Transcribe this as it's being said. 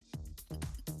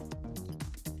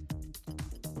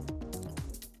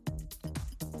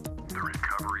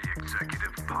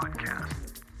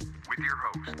podcast with your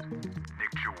host,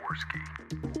 Nick Jaworski.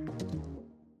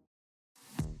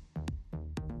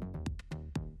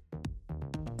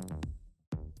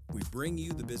 We bring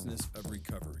you the business of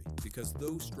recovery because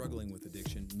those struggling with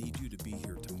addiction need you to be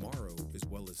here tomorrow as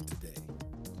well as today.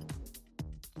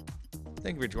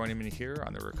 Thank you for joining me here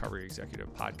on the Recovery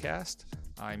Executive Podcast.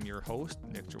 I'm your host,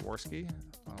 Nick Jaworski,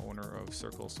 owner of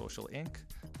Circle Social Inc.,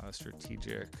 a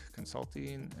strategic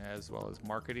consulting as well as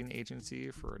marketing agency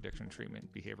for addiction treatment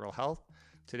behavioral health.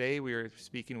 Today we are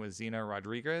speaking with Zina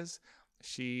Navarro-Rodriguez.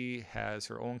 She has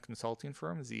her own consulting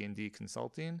firm, Z&D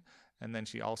Consulting, and then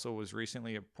she also was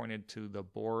recently appointed to the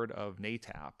board of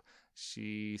NATAP.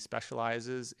 She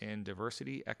specializes in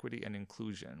diversity, equity, and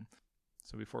inclusion.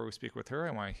 So before we speak with her,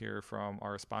 I want to hear from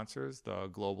our sponsors, the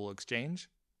Global Exchange.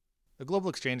 The Global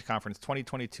Exchange Conference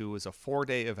 2022 is a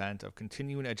 4-day event of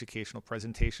continuing educational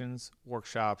presentations,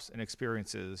 workshops, and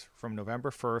experiences from November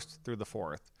 1st through the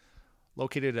 4th.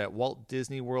 Located at Walt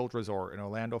Disney World Resort in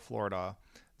Orlando, Florida,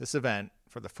 this event,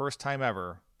 for the first time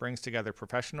ever, brings together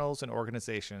professionals and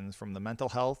organizations from the mental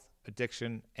health,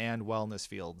 addiction, and wellness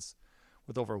fields.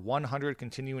 With over 100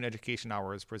 continuing education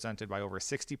hours presented by over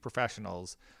 60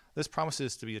 professionals, this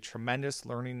promises to be a tremendous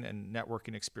learning and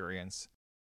networking experience.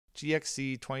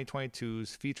 GXC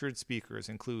 2022's featured speakers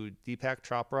include Deepak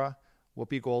Chopra,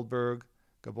 Whoopi Goldberg,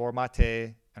 Gabor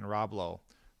Mate, and Rob Lowe.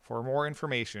 For more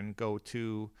information, go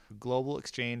to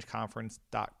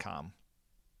globalexchangeconference.com. All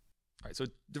right, so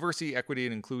diversity, equity,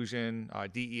 and inclusion,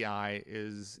 DEI,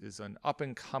 is an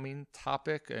up-and-coming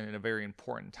topic and a very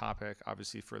important topic,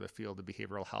 obviously, for the field of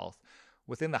behavioral health.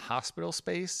 Within the hospital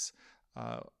space,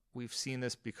 we've seen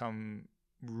this become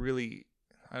really,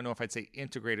 I don't know if I'd say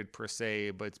integrated per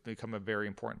se, but it's become a very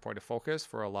important point of focus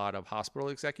for a lot of hospital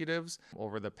executives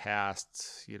over the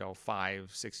past,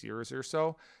 5-6 years or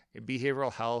so.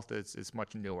 Behavioral health is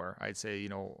much newer. I'd say,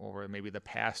 over maybe the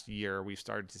past year, we've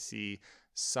started to see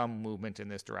some movement in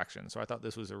this direction. So I thought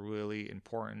this was a really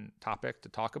important topic to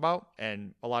talk about.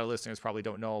 And a lot of listeners probably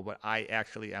don't know, but I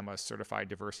actually am a certified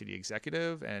diversity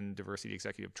executive and diversity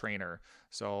executive trainer.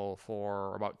 So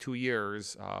for about 2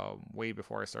 years, way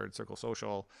before I started Circle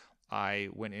Social, I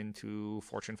went into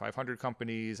Fortune 500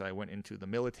 companies, I went into the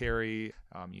military,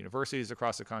 universities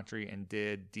across the country, and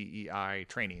did DEI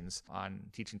trainings on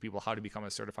teaching people how to become a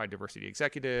certified diversity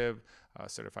executive, a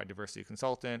certified diversity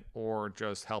consultant, or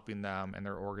just helping them and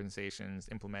their organizations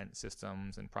implement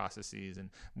systems and processes and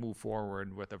move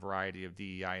forward with a variety of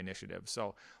DEI initiatives.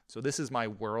 So this is my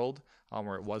world,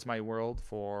 or it was my world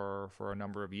for a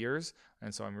number of years.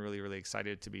 And so I'm really, really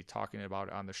excited to be talking about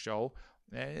it on the show.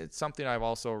 It's something I've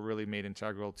also really made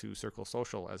integral to Circle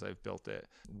Social as I've built it.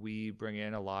 We bring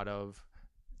in a lot of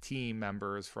team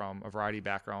members from a variety of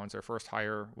backgrounds. Our first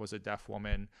hire was a deaf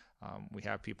woman. We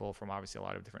have people from obviously a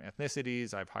lot of different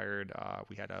ethnicities. I've hired,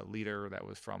 we had a leader that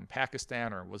was from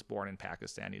Pakistan or was born in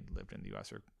Pakistan. He'd lived in the U.S.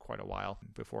 for quite a while.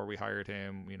 Before we hired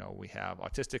him, we have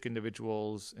autistic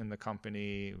individuals in the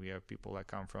company. We have people that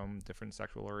come from different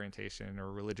sexual orientation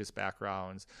or religious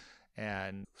backgrounds.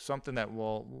 And something that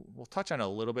we'll touch on a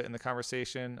little bit in the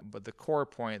conversation, but the core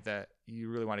point that you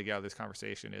really want to get out of this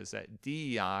conversation is that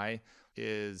DEI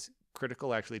is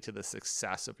critical actually to the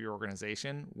success of your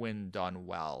organization when done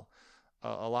well.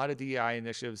 A lot of DEI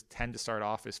initiatives tend to start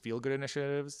off as feel-good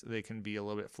initiatives. They can be a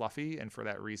little bit fluffy, and for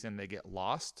that reason, they get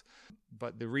lost.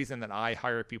 But the reason that I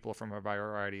hire people from a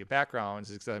variety of backgrounds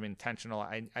is because I'm intentional.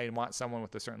 I want someone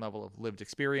with a certain level of lived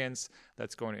experience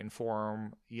that's going to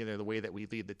inform either the way that we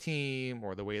lead the team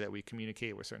or the way that we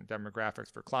communicate with certain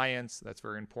demographics for clients. That's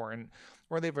very important.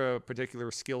 Or they have a particular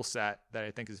skill set that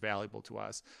I think is valuable to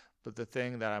us. But the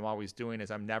thing that I'm always doing is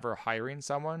I'm never hiring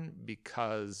someone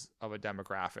because of a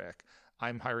demographic.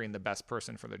 I'm hiring the best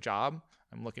person for the job.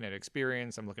 I'm looking at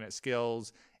experience. I'm looking at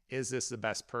skills. Is this the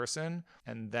best person?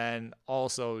 And then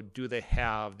also, do they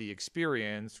have the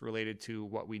experience related to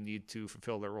what we need to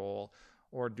fulfill their role?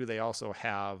 Or do they also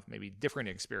have maybe different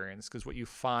experience? Because what you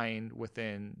find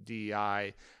within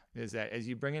DEI is that as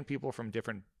you bring in people from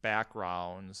different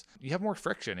backgrounds, you have more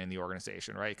friction in the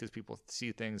organization, right? Because people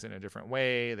see things in a different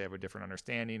way. They have a different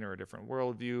understanding or a different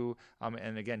worldview.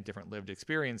 And again, different lived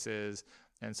experiences.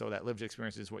 And so that lived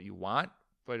experience is what you want,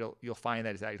 but you'll find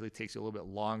that it actually takes you a little bit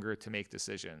longer to make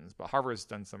decisions. But Harvard's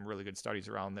done some really good studies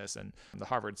around this, and the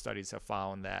Harvard studies have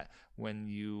found that when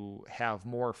you have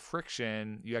more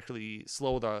friction, you actually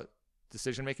slow the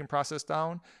decision-making process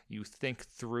down. You think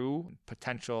through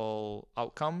potential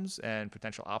outcomes and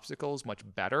potential obstacles much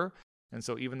better. And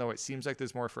so even though it seems like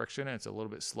there's more friction and it's a little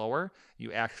bit slower,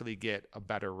 you actually get a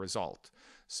better result.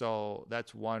 So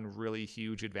that's one really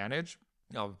huge advantage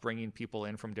of bringing people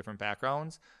in from different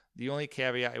backgrounds. The only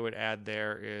caveat I would add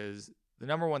there is the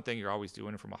number one thing you're always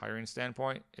doing from a hiring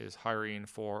standpoint is hiring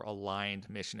for aligned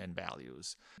mission and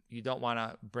values. You don't want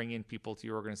to bring in people to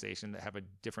your organization that have a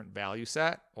different value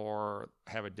set or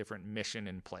have a different mission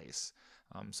in place.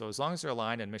 So as long as they're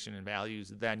aligned in mission and values,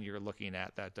 then you're looking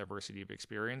at that diversity of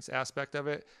experience aspect of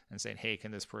it and saying, hey,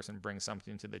 can this person bring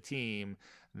something to the team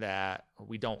that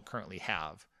we don't currently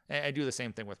have? And I do the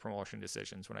same thing with promotion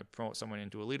decisions. When I promote someone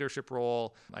into a leadership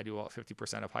role, I do about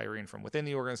 50% of hiring from within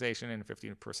the organization and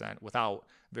 15% without,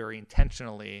 very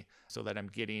intentionally, so that I'm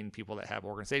getting people that have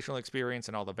organizational experience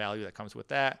and all the value that comes with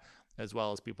that, as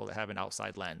well as people that have an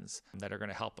outside lens that are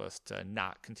going to help us to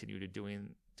not continue to doing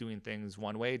things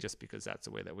one way just because that's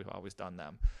the way that we've always done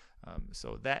them.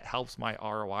 So that helps my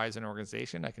ROI as an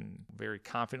organization. I can very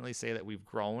confidently say that we've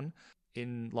grown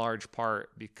in large part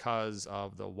because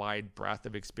of the wide breadth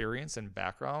of experience and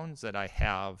backgrounds that I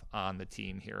have on the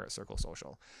team here at Circle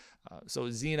Social. So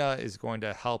Zina is going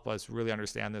to help us really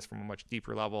understand this from a much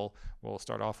deeper level. We'll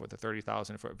start off with a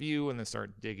 30,000-foot view and then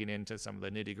start digging into some of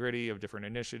the nitty-gritty of different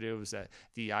initiatives that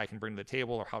DEI can bring to the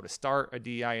table, or how to start a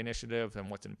DEI initiative and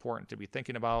what's important to be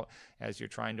thinking about as you're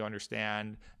trying to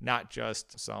understand not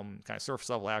just some kind of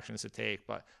surface level actions to take,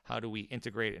 but how do we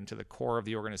integrate it into the core of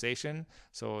the organization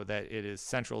so that it is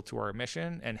central to our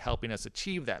mission and helping us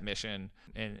achieve that mission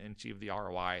and achieve the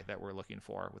ROI that we're looking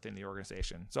for within the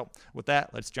organization. So with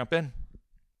that, let's jump in.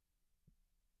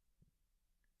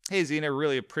 Hey, Zina,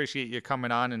 really appreciate you coming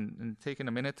on and taking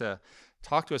a minute to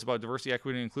talk to us about diversity,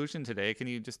 equity, and inclusion today. Can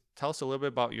you just tell us a little bit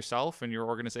about yourself and your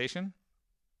organization?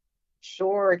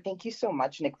 Sure. Thank you so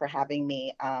much, Nick, for having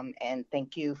me. And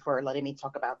thank you for letting me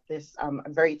talk about this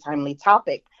very timely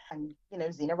topic. I'm,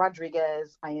 Zina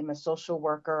Rodriguez. I am a social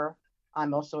worker.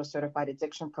 I'm also a certified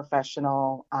addiction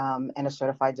professional and a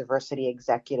certified diversity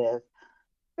executive.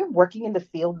 I've been working in the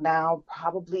field now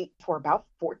probably for about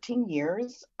 14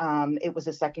 years. It was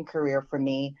a second career for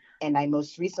me. And I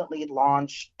most recently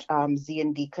launched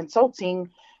Z&D Consulting,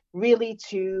 really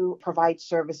to provide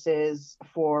services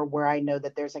for where I know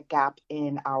that there's a gap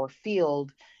in our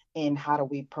field in how do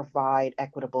we provide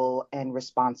equitable and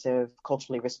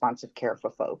culturally responsive care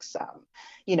for folks,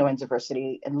 and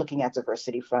diversity, and looking at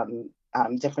diversity from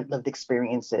different lived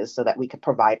experiences so that we could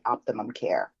provide optimum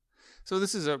care. So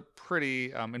this is a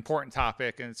pretty important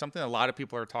topic, and it's something a lot of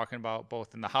people are talking about,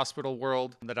 both in the hospital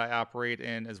world that I operate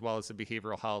in, as well as the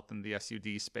behavioral health and the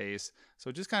SUD space.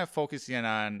 So just kind of focusing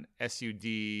on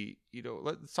SUD,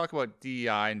 let's talk about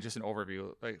DEI and just an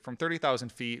overview. Like from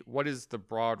 30,000 feet, what is the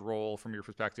broad role from your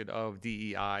perspective of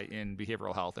DEI in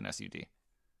behavioral health and SUD?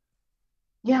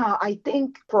 Yeah, I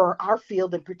think for our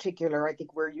field in particular, I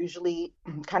think we're usually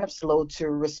kind of slow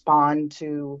to respond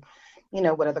to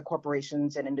what other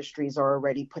corporations and industries are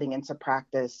already putting into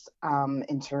practice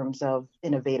in terms of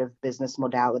innovative business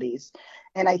modalities.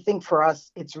 And I think for us,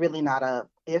 it's really not a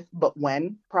if, but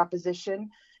when proposition.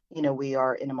 We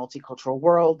are in a multicultural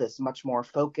world. There's much more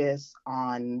focus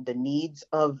on the needs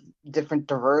of different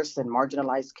diverse and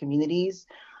marginalized communities.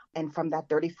 And from that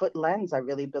 30-foot lens, I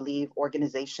really believe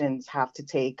organizations have to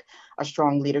take a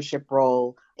strong leadership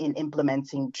role in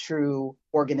implementing true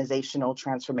organizational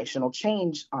transformational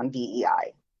change on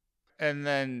DEI. And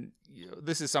then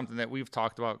this is something that we've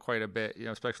talked about quite a bit,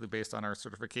 especially based on our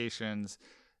certifications.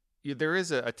 There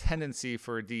is a tendency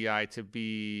for DEI to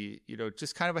be,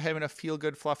 just kind of having a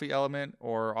feel-good, fluffy element,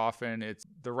 or often it's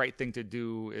the right thing to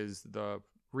do is the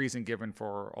reason given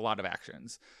for a lot of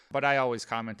actions. But I always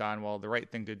comment on, well, the right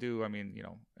thing to do,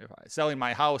 if selling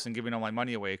my house and giving all my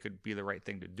money away could be the right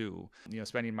thing to do.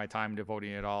 Spending my time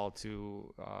devoting it all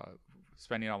to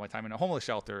spending all my time in a homeless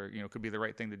shelter, could be the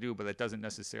right thing to do, but that doesn't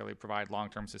necessarily provide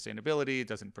long-term sustainability. It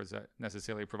doesn't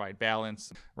necessarily provide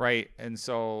balance, right? And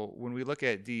so when we look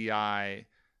at DEI,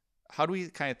 how do we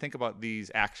kind of think about these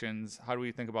actions? How do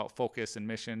we think about focus and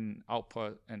mission,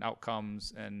 output and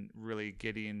outcomes, and really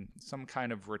getting some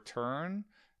kind of return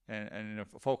and in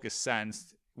a focused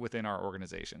sense within our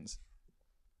organizations?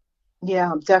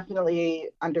 Yeah, definitely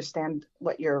understand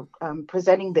what you're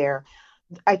presenting there.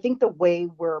 I think the way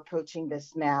we're approaching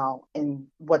this now and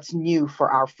what's new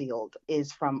for our field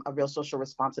is from a real social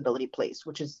responsibility place,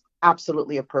 which is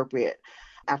absolutely appropriate.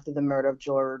 After the murder of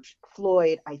George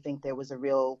Floyd, I think there was a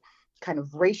real kind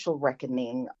of racial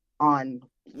reckoning on,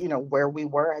 where we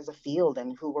were as a field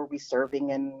and who were we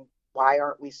serving and why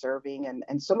aren't we serving,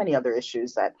 and so many other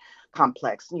issues that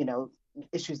complex,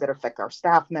 issues that affect our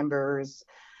staff members.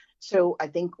 So I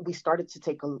think we started to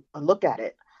take a look at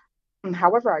it.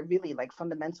 However, I really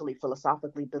fundamentally,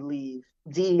 philosophically believe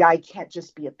DEI can't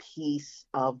just be a piece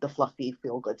of the fluffy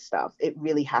feel good stuff. It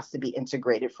really has to be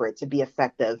integrated for it to be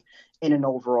effective in an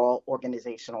overall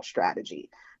organizational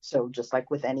strategy. So just like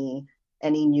with any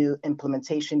new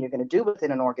implementation you're going to do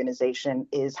within an organization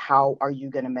is how are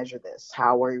you going to measure this?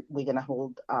 How are we going to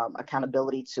hold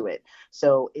accountability to it?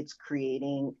 So it's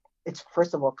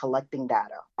first of all collecting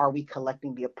data. Are we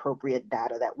collecting the appropriate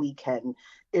data that we can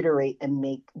iterate and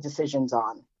make decisions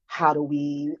on? How do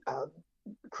we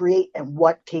create and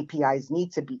what KPIs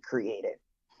need to be created?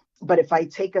 But if I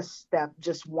take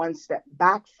just one step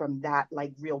back from that,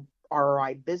 like real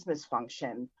ROI business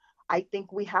function, I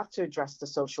think we have to address the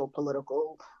social,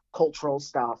 political, cultural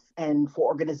stuff. And for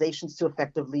organizations to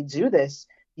effectively do this,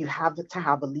 you have to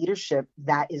have a leadership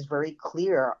that is very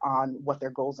clear on what their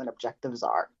goals and objectives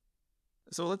are.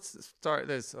 So let's start.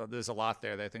 There's a lot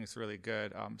there that I think is really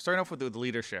good. Starting off with the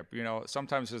leadership,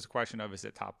 sometimes there's a question of, is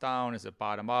it top down, is it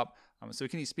bottom up? So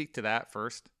can you speak to that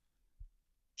first?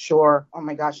 Sure. Oh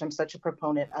my gosh, I'm such a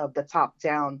proponent of the top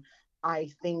down. I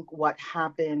think what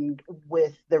happened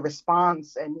with the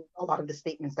response and a lot of the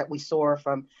statements that we saw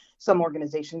from some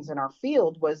organizations in our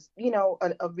field was,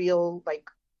 a real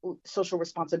social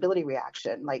responsibility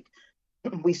reaction. Like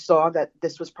we saw that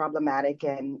this was problematic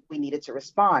and we needed to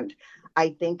respond. I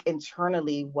think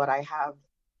internally, what I have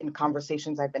in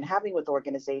conversations I've been having with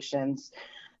organizations,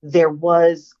 there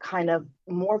was kind of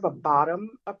more of a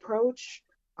bottom approach,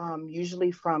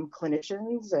 usually from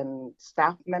clinicians and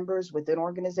staff members within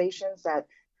organizations that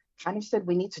kind of said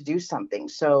we need to do something.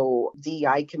 So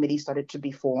DEI committees started to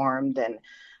be formed, and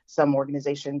some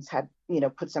organizations had,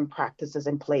 put some practices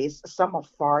in place. Some are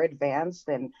far advanced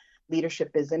and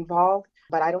leadership is involved,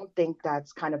 but I don't think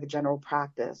that's kind of a general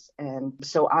practice. And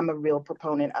so I'm a real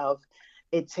proponent of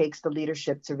it takes the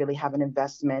leadership to really have an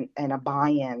investment and a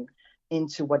buy-in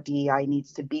into what DEI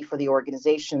needs to be for the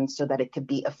organization so that it could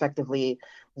be effectively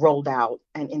rolled out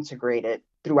and integrated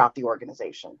throughout the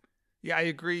organization. Yeah, I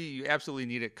agree. You absolutely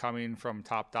need it coming from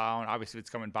top down. Obviously, if it's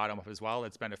coming bottom up as well,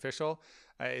 it's beneficial.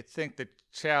 I think the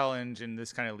challenge, and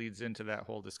this kind of leads into that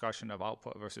whole discussion of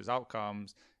output versus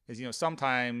outcomes, is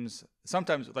sometimes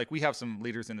like we have some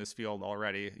leaders in this field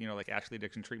already. Like Ashley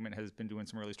Addiction Treatment has been doing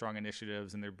some really strong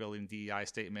initiatives, and they're building DEI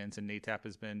statements, and NATAP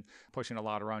has been pushing a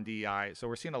lot around DEI. So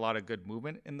we're seeing a lot of good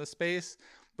movement in the space.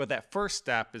 But that first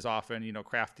step is often,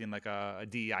 crafting like a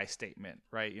DEI statement,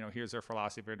 right? Here's their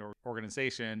philosophy of an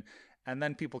organization. And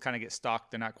then people kind of get stuck.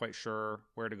 They're not quite sure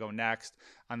where to go next.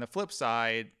 On the flip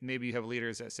side, maybe you have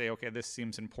leaders that say, okay, this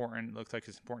seems important. It looks like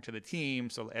it's important to the team.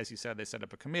 So as you said, they set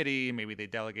up a committee. Maybe they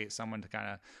delegate someone to kind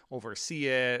of oversee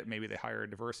it. Maybe they hire a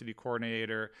diversity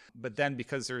coordinator. But then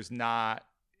because there's not,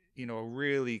 a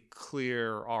really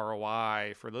clear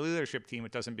ROI for the leadership team,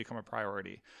 it doesn't become a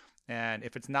priority. And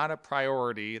if it's not a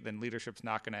priority, then leadership's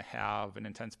not going to have an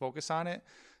intense focus on it.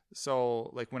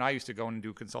 So like when I used to go and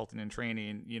do consulting and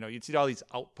training, you'd see all these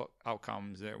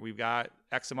outcomes. We've got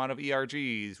X amount of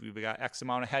ERGs, we've got X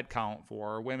amount of headcount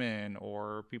for women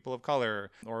or people of color,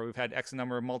 or we've had X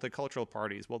number of multicultural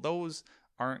parties. Well, those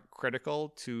aren't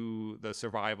critical to the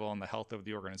survival and the health of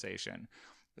the organization.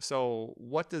 So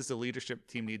what does the leadership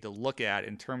team need to look at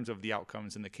in terms of the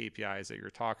outcomes and the KPIs that you're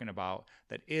talking about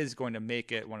that is going to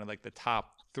make it one of like the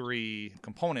top 3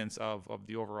 components of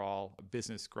the overall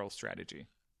business growth strategy?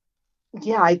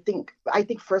 Yeah, I think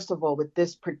first of all, with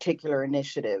this particular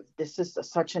initiative, this is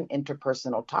such an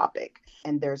interpersonal topic,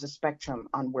 and there's a spectrum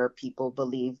on where people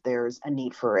believe there's a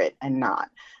need for it and not.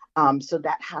 So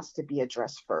that has to be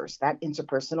addressed first. That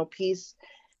interpersonal piece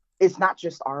is not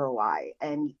just ROI,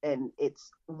 and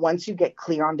it's once you get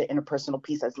clear on the interpersonal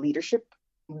piece as leadership,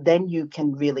 then you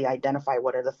can really identify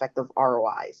what are the effective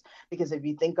ROIs. Because if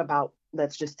you think about,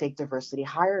 let's just take diversity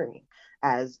hiring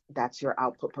as that's your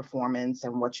output performance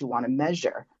and what you want to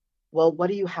measure. Well, what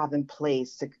do you have in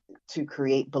place to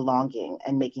create belonging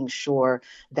and making sure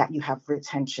that you have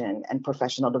retention and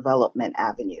professional development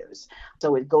avenues?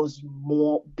 So it goes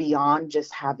more beyond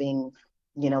just having,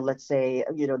 let's say,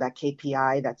 that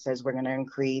KPI that says we're going to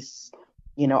increase,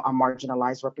 our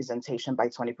marginalized representation by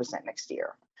 20% next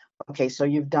year. Okay, so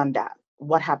you've done that.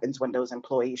 What happens when those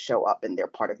employees show up and they're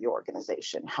part of your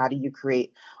organization? How do you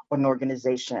create an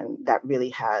organization that really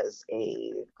has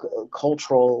a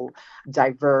cultural,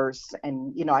 diverse,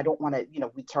 and, I don't want to,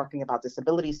 we're talking about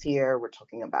disabilities here, we're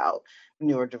talking about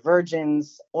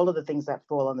neurodivergence, all of the things that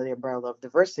fall under the umbrella of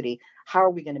diversity. How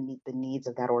are we going to meet the needs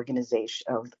of that organization,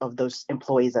 of those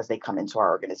employees as they come into our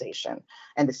organization?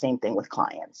 And the same thing with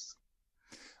clients.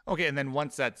 Okay, and then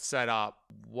once that's set up,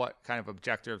 what kind of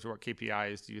objectives or what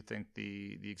KPIs do you think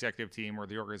the executive team or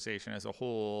the organization as a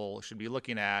whole should be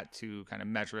looking at to kind of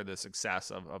measure the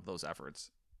success of those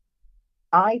efforts?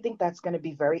 I think that's going to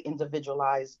be very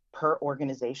individualized per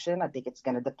organization. I think it's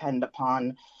going to depend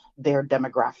upon their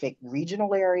demographic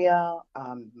regional area,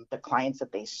 the clients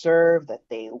that they serve, that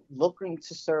they looking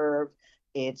to serve.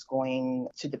 It's going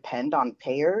to depend on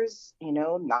payers,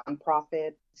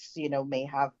 nonprofits, may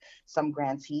have some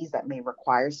grantees that may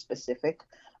require specific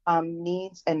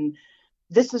needs. And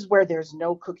this is where there's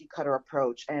no cookie cutter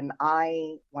approach. And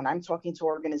when I'm talking to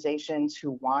organizations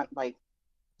who want like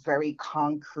very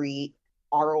concrete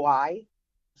ROI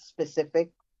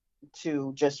specific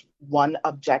to just one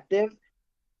objective,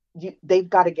 they've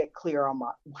got to get clear on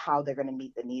how they're going to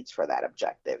meet the needs for that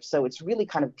objective. So it's really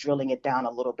kind of drilling it down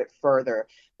a little bit further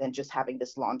than just having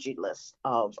this laundry list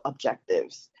of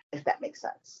objectives, if that makes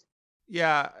sense.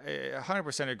 Yeah, I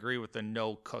 100% agree with the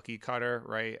no cookie cutter,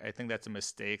 right? I think that's a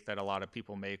mistake that a lot of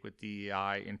people make with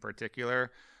DEI in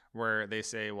particular, where they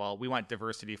say, well, we want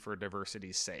diversity for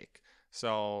diversity's sake.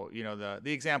 So,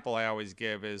 the example I always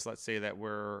give is, let's say that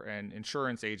we're an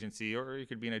insurance agency, or you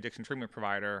could be an addiction treatment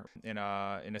provider in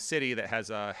a city that has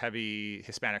a heavy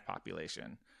Hispanic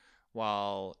population.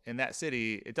 While in that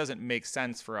city, it doesn't make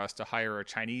sense for us to hire a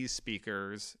Chinese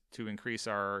speakers to increase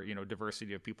our,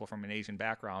 diversity of people from an Asian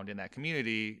background in that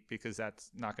community, because that's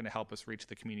not going to help us reach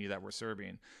the community that we're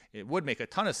serving. It would make a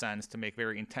ton of sense to make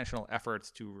very intentional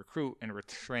efforts to recruit and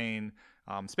retrain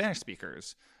Spanish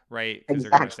speakers, right? Because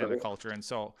they're going to understand the culture. And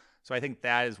so I think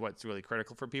that is what's really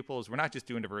critical for people, is we're not just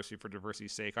doing diversity for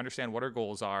diversity's sake. Understand what our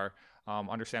goals are,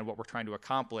 understand what we're trying to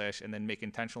accomplish, and then make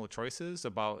intentional choices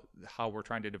about how we're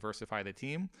trying to diversify the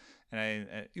team. And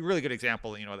a really good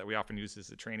example, that we often use as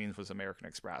the trainings was American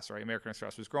Express, right? American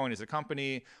Express was growing as a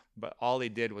company, but all they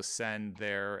did was send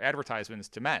their advertisements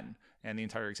to men, and the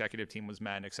entire executive team was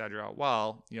men, et cetera.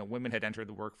 Well, women had entered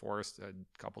the workforce a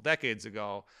couple decades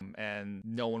ago, and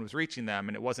no one was reaching them.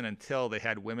 And it wasn't until they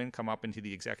had women come up into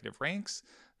the executive ranks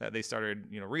that they started,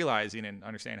 realizing and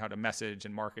understanding how to message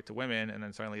and market to women. And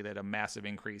then suddenly they had a massive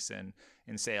increase in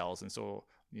sales. And so,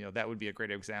 that would be a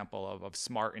great example of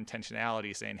smart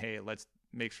intentionality, saying, hey, let's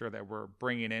make sure that we're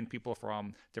bringing in people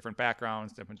from different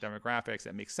backgrounds, different demographics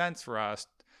that make sense for us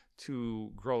to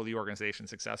grow the organization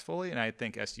successfully. And I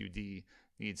think SUD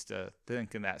needs to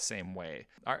think in that same way.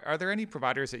 Are there any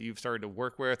providers that you've started to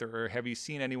work with, or have you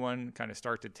seen anyone kind of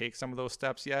start to take some of those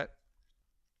steps yet?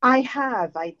 I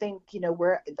have. I think,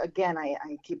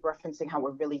 I keep referencing how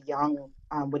we're really young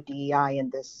with DEI in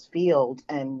this field.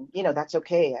 And, that's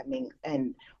okay. I mean,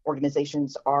 and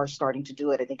organizations are starting to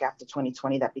do it. I think after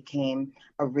 2020, that became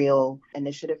a real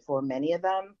initiative for many of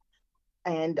them.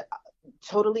 And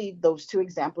totally, those two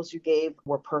examples you gave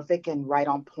were perfect and right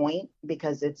on point,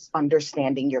 because it's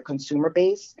understanding your consumer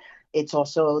base. It's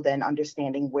also then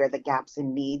understanding where the gaps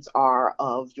and needs are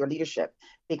of your leadership.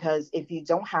 Because if you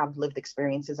don't have lived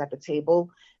experiences at the table,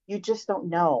 you just don't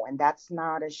know. And that's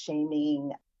not a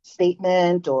shaming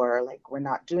statement or like we're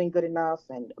not doing good enough.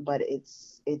 But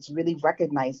it's really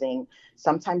recognizing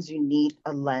sometimes you need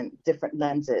different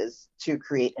lenses to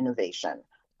create innovation.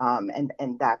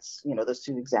 And that's, those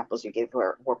two examples you gave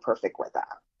were perfect with that.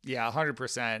 Yeah,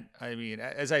 100%. I mean,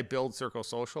 as I build Circle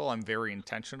Social, I'm very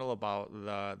intentional about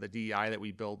the DEI that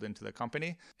we build into the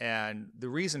company. And the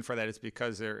reason for that is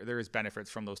because there is benefits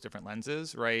from those different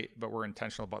lenses, right? But we're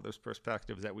intentional about those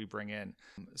perspectives that we bring in.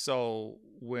 So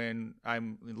when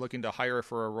I'm looking to hire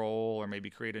for a role or maybe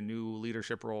create a new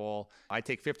leadership role, I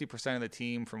take 50% of the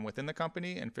team from within the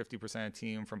company and 50% of the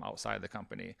team from outside the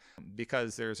company,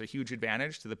 because there's a huge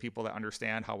advantage to the people that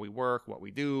understand how we work, what we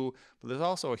do, but there's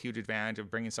also a huge advantage of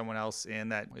bringing someone else in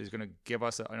that is going to give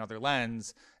us another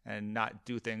lens and not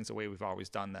do things the way we've always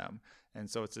done them. And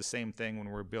so it's the same thing when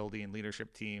we're building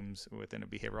leadership teams within a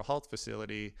behavioral health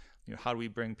facility. How do we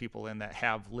bring people in that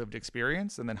have lived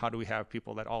experience? And then how do we have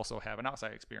people that also have an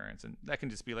outside experience? And that can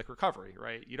just be like recovery,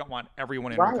 right? You don't want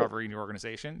everyone in recovery in your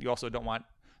organization. You also don't want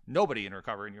nobody in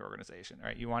recovery in your organization,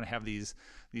 right? You want to have these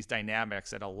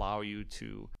dynamics that allow you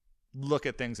to look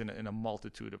at things in a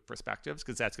multitude of perspectives,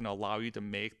 because that's going to allow you to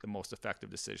make the most effective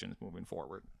decisions moving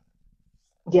forward.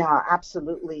 Yeah,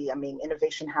 absolutely. I mean,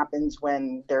 innovation happens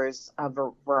when there's a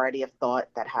variety of thought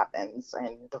that happens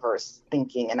and diverse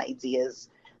thinking and ideas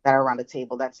that are around the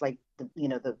table. That's like,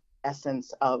 the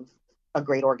essence of a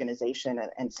great organization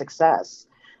and success.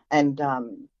 And,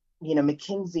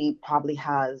 McKinsey probably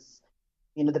has,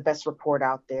 the best report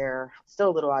out there, still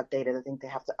a little outdated. I think they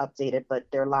have to update it, but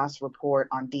their last report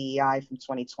on DEI from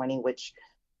 2020, which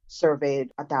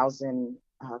surveyed 1,000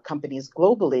 companies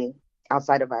globally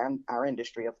outside of our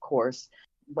industry, of course,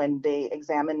 when they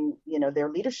examine, their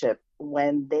leadership,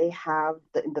 when they have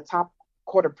the top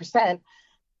 0.25%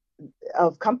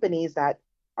 of companies that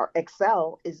are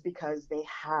excel is because they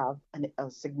have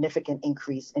a significant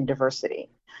increase in diversity.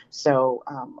 So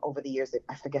over the years,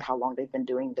 I forget how long they've been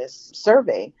doing this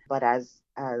survey, but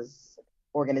as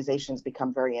organizations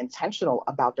become very intentional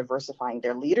about diversifying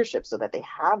their leadership so that they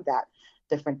have that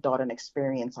different thought and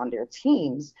experience on their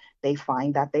teams, they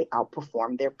find that they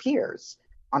outperform their peers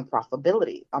on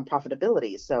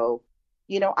profitability. So,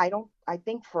 I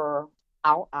think for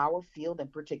our field in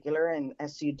particular in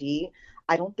SUD,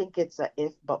 I don't think it's a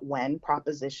if but when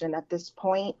proposition at this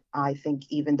point. I think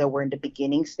even though we're in the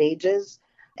beginning stages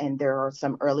and there are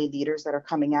some early leaders that are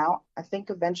coming out, I think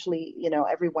eventually,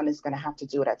 everyone is going to have to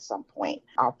do it at some point.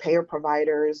 Our payer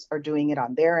providers are doing it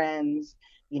on their ends.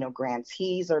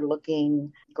 Grantees are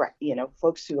looking,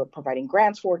 folks who are providing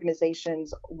grants for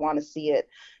organizations want to see it.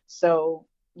 So,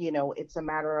 it's a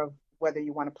matter of whether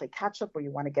you want to play catch up or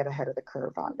you want to get ahead of the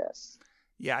curve on this.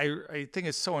 Yeah, I think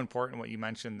it's so important what you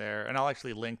mentioned there, and I'll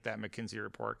actually link that McKinsey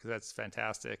report because that's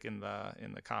fantastic in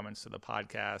the comments to the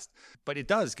podcast. But it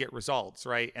does get results,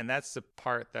 right? And that's the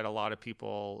part that a lot of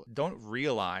people don't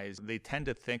realize. They tend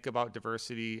to think about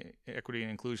diversity, equity, and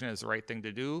inclusion as the right thing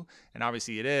to do, and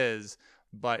obviously it is.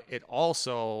 But it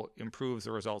also improves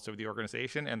the results of the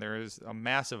organization. And there is a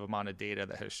massive amount of data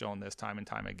that has shown this time and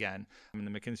time again. I mean,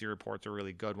 the McKinsey report's a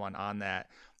really good one on that.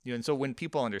 And so when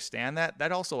people understand that,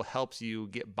 that also helps you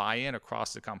get buy-in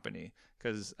across the company.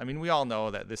 Because, I mean, we all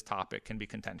know that this topic can be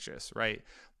contentious, right?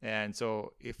 And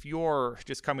so if you're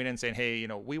just coming in saying, hey,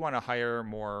 we want to hire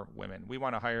more women, we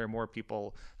want to hire more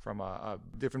people from a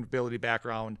different ability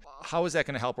background, how is that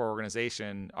going to help our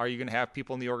organization? Are you going to have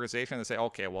people in the organization that say,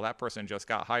 okay, well, that person just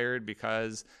got hired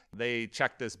because they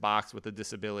checked this box with a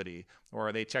disability,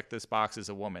 or they checked this box as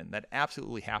a woman? That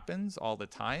absolutely happens all the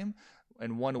time.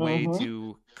 And one way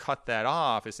to cut that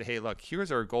off is to, hey, look,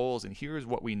 here's our goals and here's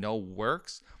what we know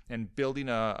works. And building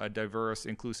a diverse,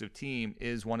 inclusive team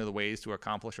is one of the ways to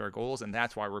accomplish our goals. And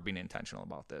that's why we're being intentional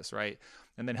about this, right?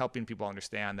 And then helping people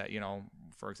understand that,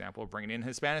 for example, bringing in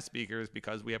Hispanic speakers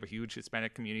because we have a huge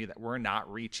Hispanic community that we're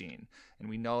not reaching. And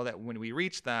we know that when we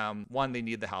reach them, one, they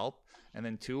need the help. And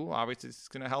then two, obviously, it's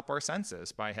going to help our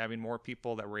census by having more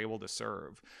people that we're able to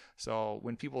serve. So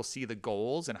when people see the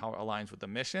goals and how it aligns with the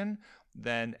mission,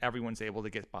 then everyone's able to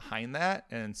get behind that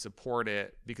and support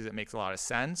it because it makes a lot of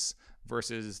sense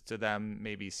versus to them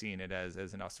maybe seeing it as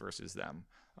an us versus them.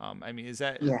 I mean, is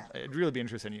that, Yeah. I'd really be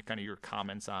interested in kind of your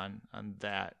comments on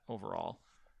that overall.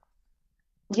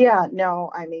 Yeah,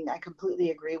 no, I mean, I completely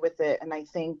agree with it. And I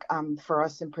think for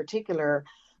us in particular,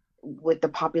 with the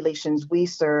populations we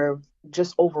serve,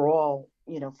 just overall,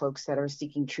 folks that are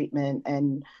seeking treatment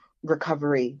and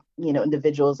recovery,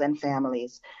 individuals and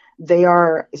families,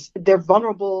 they're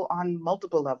vulnerable on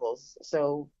multiple levels.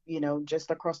 So,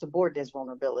 just across the board, there's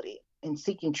vulnerability in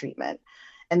seeking treatment.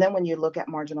 And then when you look at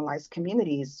marginalized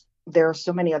communities, there are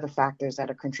so many other factors that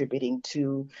are contributing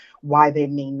to why they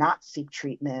may not seek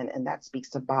treatment. And that speaks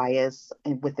to bias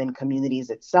within communities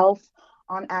itself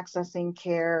on accessing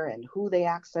care and who they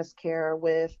access care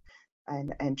with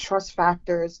and trust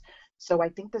factors. So I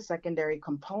think the secondary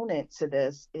component to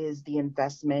this is the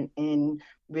investment in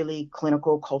really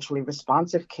clinical, culturally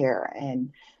responsive care.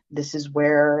 And this is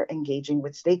where engaging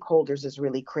with stakeholders is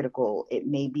really critical. It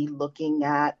may be looking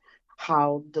at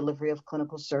how delivery of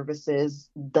clinical services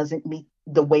doesn't meet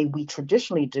the way we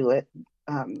traditionally do it,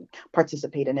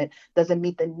 participate in it, doesn't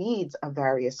meet the needs of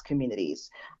various communities.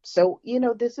 So,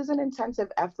 this is an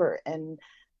intensive effort. And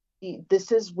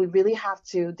we really have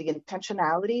to, the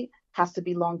intentionality has to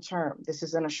be long-term. This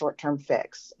isn't a short-term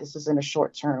fix. This isn't a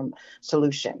short-term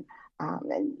solution.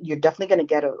 And you're definitely going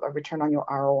to get a return on your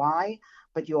ROI,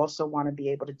 but you also want to be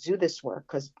able to do this work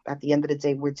because at the end of the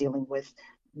day, we're dealing with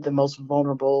the most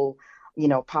vulnerable,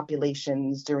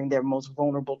 populations during their most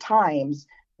vulnerable times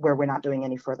where we're not doing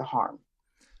any further harm.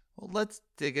 Well, let's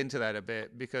dig into that a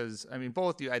bit because, I mean,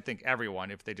 both you, I think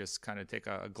everyone, if they just kind of take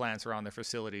a glance around their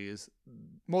facilities,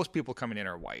 most people coming in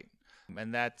are white.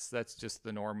 And that's just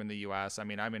the norm in the U.S. I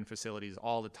mean, I'm in facilities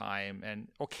all the time, and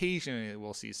occasionally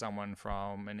we'll see someone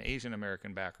from an Asian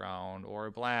American background or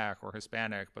Black or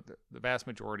Hispanic, but the vast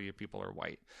majority of people are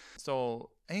white.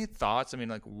 So any thoughts? I mean,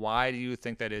 like, why do you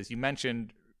think that is? You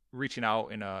mentioned reaching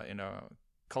out in a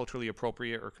culturally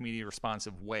appropriate or community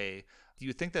responsive way. Do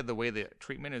you think that the way that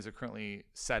treatment is currently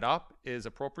set up is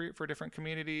appropriate for different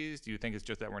communities? Do you think it's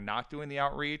just that we're not doing the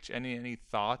outreach? Any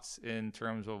thoughts in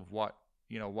terms of what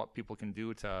people can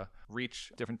do to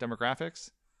reach different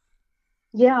demographics?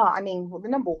 Yeah, I mean, well, the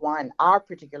number one, our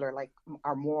particular, like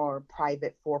our more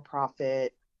private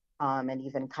for-profit, and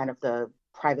even kind of the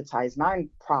privatized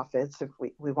nonprofits, if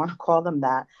we want to call them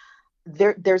that,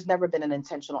 there's never been an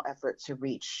intentional effort to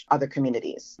reach other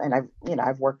communities. And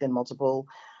I've worked in multiple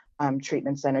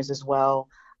treatment centers as well.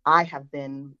 I have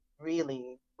been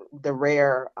really the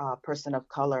rare person of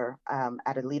color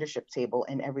at a leadership table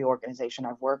in every organization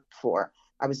I've worked for.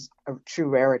 I was a true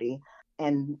rarity,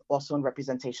 and also in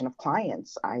representation of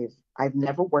clients. I've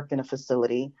never worked in a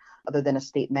facility other than a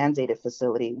state mandated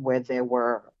facility where there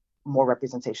were more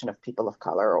representation of people of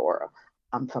color or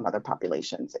from other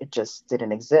populations. It just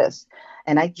didn't exist.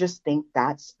 And I just think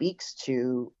that speaks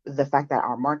to the fact that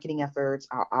our marketing efforts,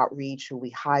 our outreach, who we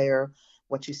hire,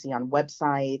 what you see on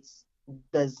websites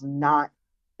is not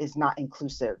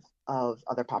inclusive of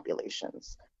other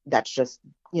populations. That's just,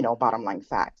 bottom line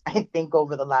fact. I think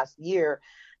over the last year,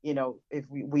 if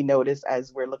we notice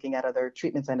as we're looking at other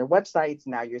treatment center websites,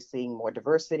 now you're seeing more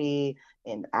diversity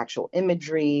in actual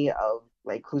imagery of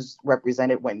like who's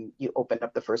represented when you open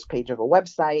up the first page of a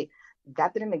website.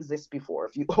 That didn't exist before.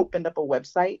 If you opened up a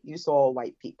website, you saw all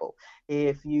white people.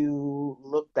 If you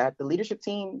looked at the leadership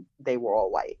team, they were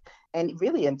all white. And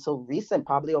really until recent,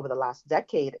 probably over the last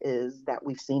decade, is that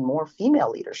we've seen more female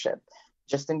leadership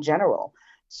just in general.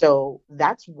 So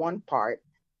that's one part.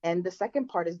 And the second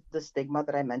part is the stigma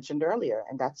that I mentioned earlier.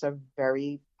 And that's a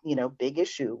very, big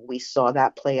issue. We saw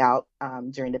that play out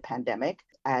during the pandemic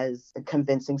as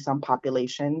convincing some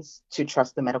populations to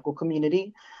trust the medical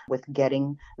community with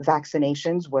getting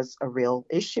vaccinations was a real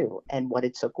issue. And what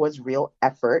it took was real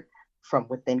effort from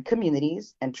within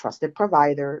communities and trusted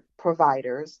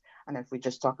providers. And if we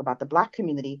just talk about the Black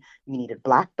community, you needed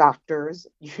Black doctors,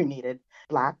 you needed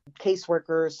Black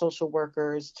caseworkers, social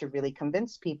workers to really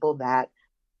convince people that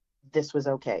this was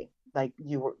okay. Like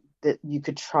that you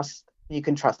can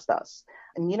trust us.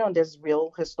 And, there's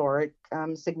real historic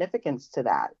significance to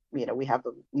that. We have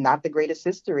not the greatest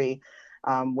history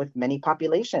with many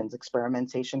populations.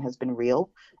 Experimentation has been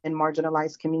real in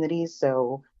marginalized communities.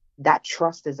 So that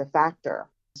trust is a factor.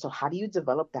 So how do you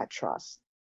develop that trust?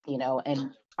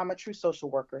 And I'm a true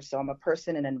social worker. So I'm a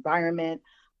person in environment.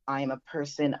 I'm a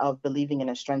person of believing in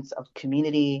a strengths of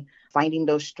community, finding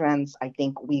those strengths. I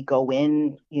think we go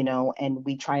in, and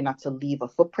we try not to leave a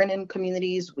footprint in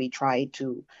communities. We try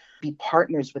to be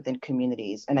partners within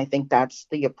communities. And I think that's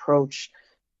the approach,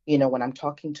 when I'm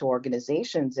talking to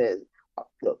organizations is,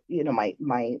 my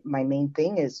main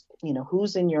thing is,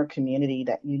 who's in your community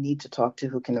that you need to talk to,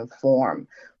 who can inform,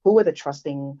 who are the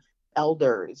trusting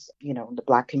elders. The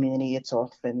Black community, it's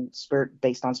often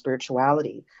based on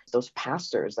spirituality. Those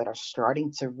pastors that are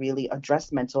starting to really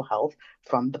address mental health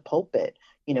from the pulpit,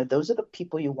 those are the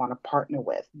people you want to partner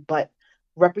with. But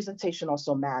representation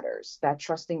also matters. That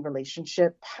trusting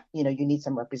relationship, you need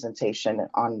some representation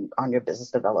on your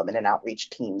business development and outreach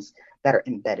teams that are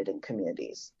embedded in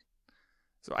communities.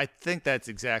 So I think that's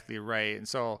exactly right. And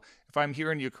so if I'm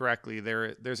hearing you correctly,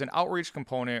 there's an outreach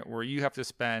component where you have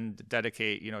to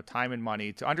dedicate, time and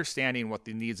money to understanding what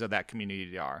the needs of that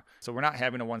community are. So we're not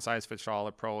having a one size fits all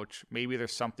approach. Maybe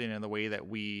there's something in the way that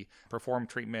we perform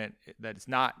treatment that is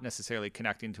not necessarily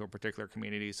connecting to a particular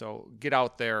community. So get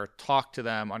out there, talk to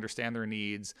them, understand their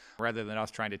needs, rather than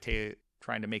us trying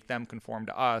to make them conform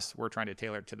to us. We're trying to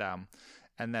tailor it to them.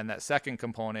 And then that second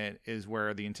component is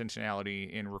where the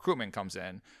intentionality in recruitment comes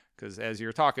in. Because as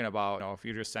you're talking about, if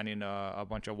you're just sending a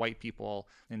bunch of white people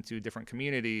into different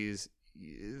communities,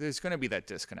 there's going to be that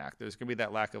disconnect. There's going to be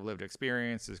that lack of lived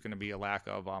experience. There's going to be a lack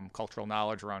of cultural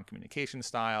knowledge around communication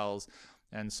styles.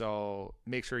 And so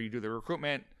make sure you do the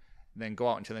recruitment, then go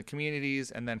out into the communities,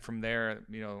 and then from there,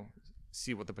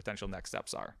 see what the potential next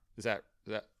steps are. Is that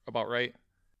about right?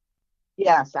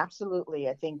 Yes, absolutely.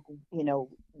 I think,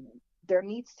 there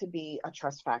needs to be a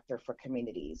trust factor for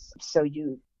communities. So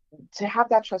to have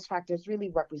that trust factor is really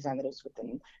representatives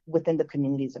within the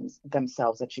communities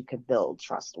themselves that you could build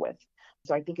trust with.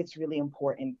 So I think it's really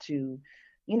important to,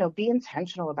 be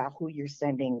intentional about who you're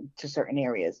sending to certain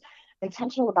areas,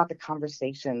 intentional about the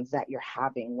conversations that you're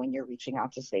having when you're reaching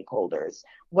out to stakeholders.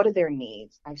 What are their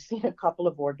needs? I've seen a couple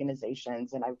of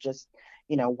organizations, and I've just,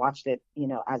 watched it,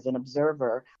 as an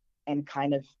observer, and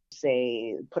kind of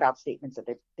put out statements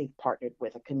that they've partnered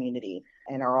with a community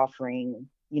and are offering,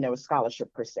 a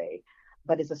scholarship per se.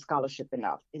 But is a scholarship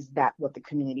enough? Is that what the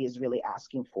community is really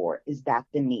asking for? Is that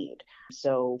the need?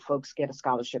 So folks get a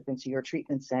scholarship into your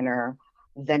treatment center.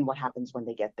 Then what happens when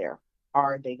they get there?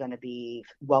 Are they going to be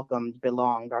welcomed,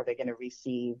 belonged? Are they going to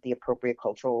receive the appropriate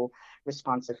cultural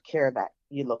responsive care that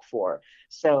you look for?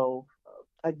 So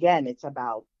again, it's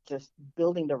about just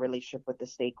building the relationship with the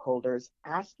stakeholders,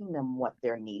 asking them what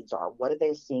their needs are. What are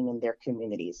they seeing in their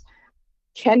communities?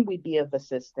 Can we be of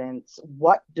assistance?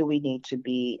 What do we need to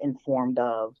be informed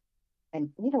of? And,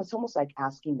 it's almost like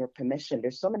asking their permission.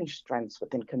 There's so many strengths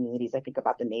within communities. I think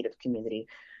about the Native community,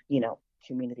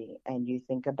 community. And you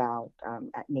think about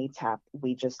at NATAP,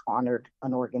 we just honored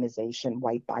an organization,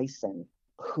 White Bison,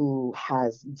 who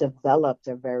has developed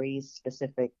a very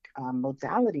specific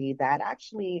modality that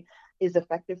actually is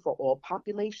effective for all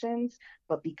populations,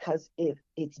 but because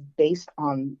it's based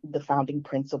on the founding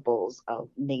principles of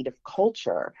Native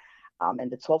culture,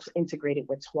 and the 12 integrated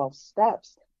with 12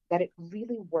 steps, that it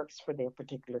really works for their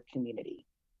particular community.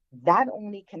 That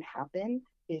only can happen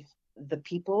if the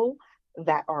people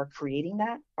that are creating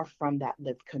that are from that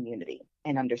lived community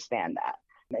and understand that.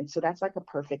 And so that's like a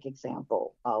perfect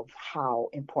example of how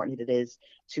important it is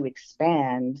to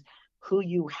expand who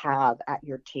you have at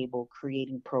your table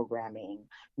creating programming,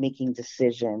 making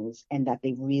decisions, and that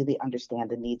they really understand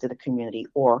the needs of the community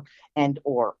or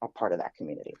a part of that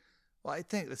community. Well, I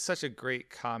think it's such a great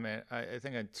comment. I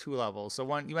think on two levels. So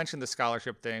one, you mentioned the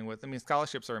scholarship thing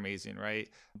scholarships are amazing, right?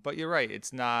 But you're right.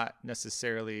 It's not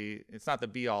the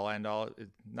be all end all.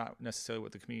 It's not necessarily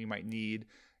what the community might need.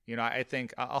 I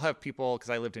think I'll have people,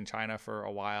 because I lived in China for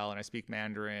a while and I speak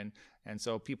Mandarin. And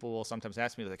so people will sometimes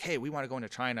ask me like, hey, we want to go into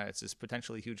China. It's this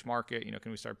potentially huge market.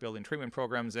 Can we start building treatment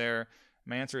programs there?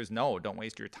 My answer is no, don't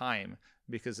waste your time,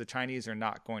 because the Chinese are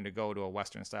not going to go to a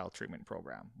Western style treatment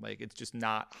program. Like, it's just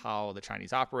not how the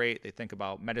Chinese operate. They think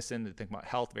about medicine, they think about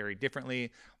health very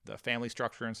differently. The family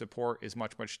structure and support is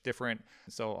much, much different.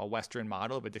 So a Western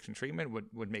model of addiction treatment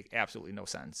would make absolutely no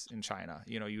sense in China.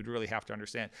 You'd really have to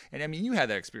understand. And I mean, you had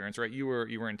that experience, right? You were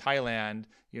in Thailand,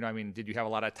 did you have a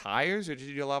lot of Thais, or did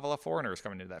you have a lot of foreigners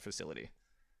coming into that facility?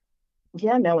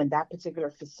 Yeah, no, in that particular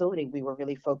facility, we were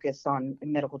really focused on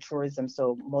medical tourism.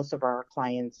 So most of our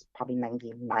clients, probably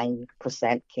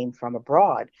 99%, came from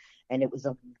abroad. And it was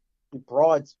a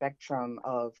broad spectrum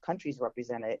of countries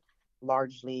represented,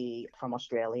 largely from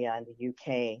Australia and the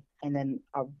UK, and then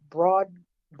a broad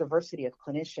diversity of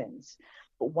clinicians.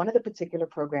 But one of the particular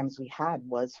programs we had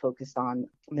was focused on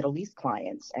Middle East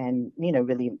clients and,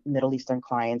 really Middle Eastern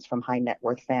clients from high net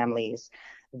worth families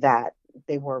that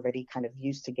they were already kind of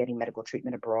used to getting medical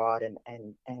treatment abroad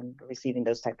and receiving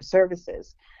those type of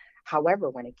services. However,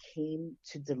 when it came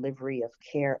to delivery of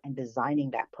care and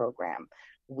designing that program,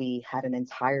 we had an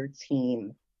entire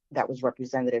team that was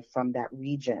representative from that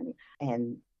region.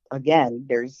 And again,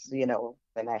 there's,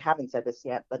 and I haven't said this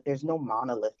yet, but there's no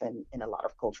monolith in a lot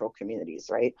of cultural communities,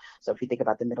 right? So if you think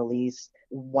about the Middle East,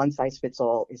 one size fits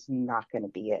all is not going to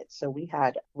be it. So we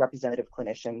had representative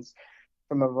clinicians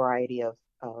from a variety of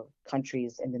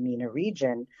countries in the MENA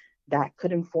region that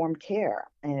could inform care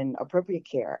and appropriate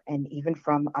care. And even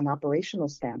from an operational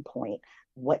standpoint,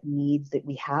 what needs did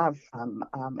we have from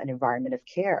an environment of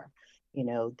care?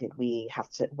 Did we have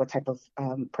to, what type of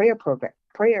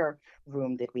prayer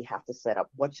room did we have to set up?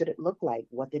 What should it look like?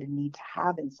 What did it need to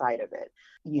have inside of it?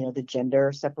 The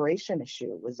gender separation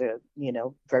issue was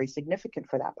very significant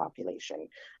for that population.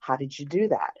 How did you do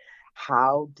that?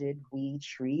 How did we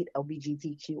treat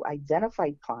LGBTQ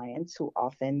identified clients who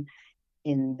often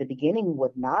in the beginning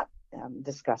would not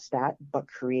discuss that, but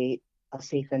create a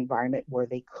safe environment where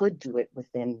they could do it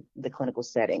within the clinical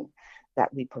setting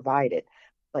that we provided?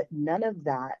 But none of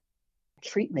that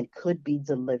treatment could be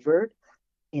delivered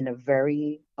in a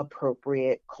very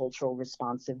appropriate, cultural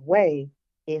responsive way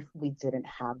if we didn't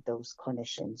have those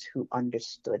clinicians who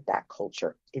understood that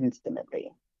culture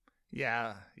intimately.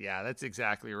 Yeah, that's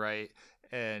exactly right.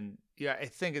 And yeah, I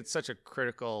think it's such a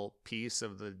critical piece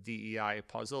of the DEI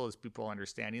puzzle is people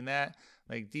understanding that.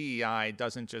 Like, DEI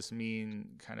doesn't just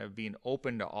mean kind of being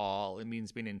open to all. It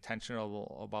means being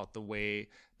intentional about the way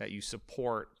that you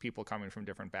support people coming from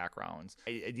different backgrounds.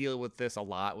 I deal with this a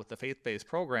lot with the faith-based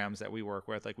programs that we work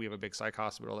with. Like, we have a big psych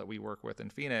hospital that we work with in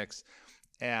Phoenix.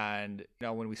 And,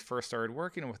 when we first started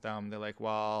working with them, they're like,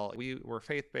 well, we're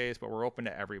faith-based, but we're open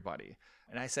to everybody.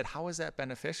 And I said, how is that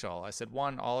beneficial? I said,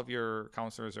 one, all of your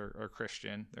counselors are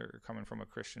Christian. They're coming from a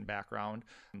Christian background.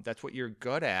 That's what you're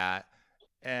good at.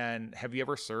 And have you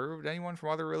ever served anyone from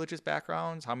other religious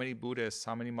backgrounds? How many Buddhists,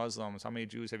 how many Muslims, how many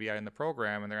Jews have you had in the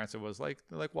program? And their answer was like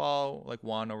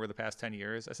one over the past 10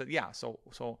 years. I said, yeah.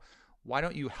 So why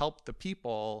don't you help the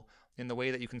people in the way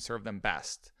that you can serve them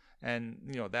best? And,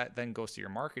 that then goes to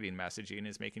your marketing messaging,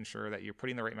 is making sure that you're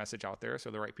putting the right message out there so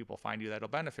the right people find you that'll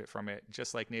benefit from it.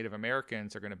 Just like Native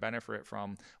Americans are going to benefit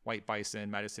from White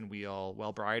Bison, Medicine Wheel,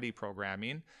 Wellbriety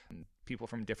programming. And people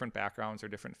from different backgrounds or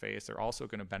different faiths are also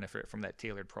going to benefit from that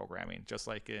tailored programming. Just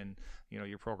like in,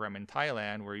 your program in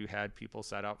Thailand, where you had people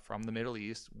set up from the Middle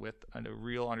East with a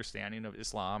real understanding of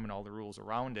Islam and all the rules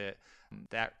around it.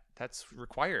 That that's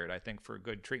required, I think, for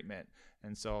good treatment.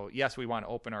 And so, yes, we want to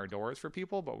open our doors for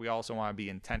people, but we also want to be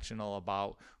intentional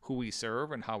about who we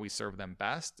serve and how we serve them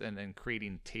best, and then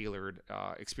creating tailored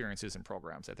experiences and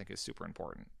programs, I think, is super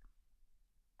important.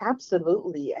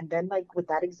 Absolutely. And then, like with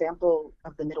that example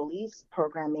of the Middle East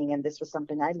programming, and this was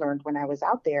something I learned when I was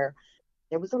out there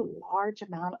was a large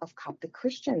amount of Coptic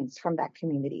Christians from that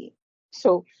community.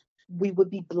 So we would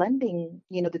be blending,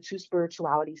 the two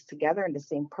spiritualities together in the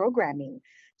same programming.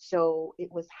 So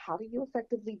it was, how do you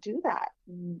effectively do that?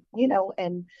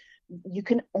 And you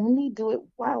can only do it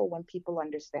well when people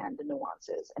understand the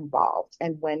nuances involved.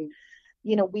 And when,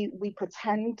 we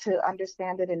pretend to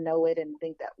understand it and know it and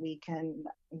think that we can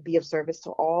be of service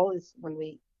to all, is when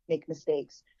we make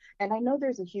mistakes. And I know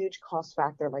there's a huge cost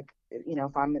factor, like,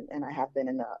 if and I have been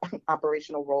in an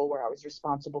operational role where I was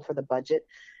responsible for the budget,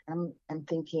 I'm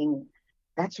thinking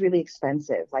that's really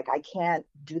expensive. Like, I can't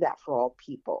do that for all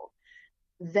people.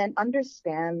 Then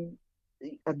understand,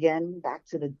 again, back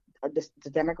to the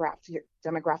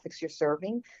demographics you're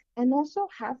serving, and also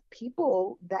have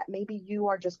people that maybe you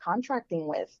are just contracting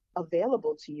with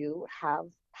available to you,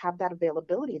 have that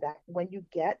availability, that when you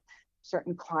get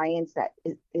certain clients that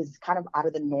is kind of out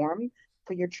of the norm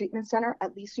for your treatment center,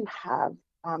 at least you have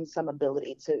some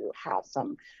ability to have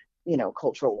some,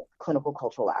 clinical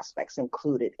cultural aspects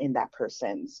included in that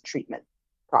person's treatment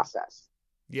process.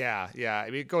 Yeah, yeah.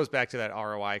 I mean, it goes back to that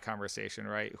ROI conversation,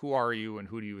 right? Who are you and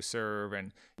who do you serve?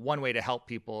 And one way to help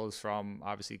people is from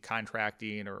obviously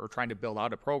contracting or trying to build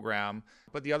out a program.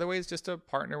 But the other way is just to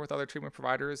partner with other treatment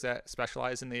providers that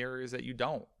specialize in the areas that you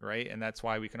don't, right? And that's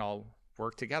why we can all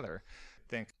work together.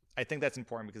 I think that's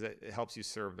important because it helps you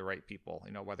serve the right people,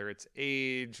 whether it's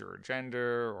age or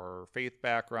gender or faith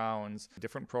backgrounds.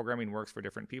 Different programming works for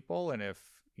different people. And if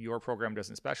your program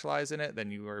doesn't specialize in it, then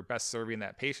you are best serving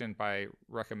that patient by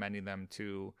recommending them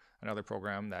to another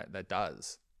program that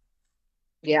does.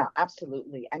 Yeah,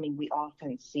 absolutely. I mean, we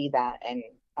often see that. And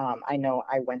I know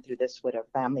I went through this with a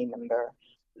family member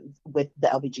with the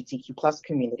LGBTQ plus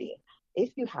community.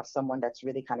 If you have someone that's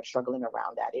really kind of struggling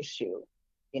around that issue,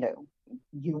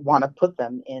 you want to put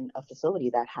them in a facility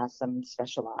that has some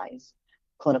specialized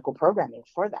clinical programming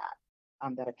for that.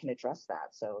 That can address that.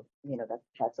 So,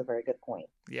 that's a very good point.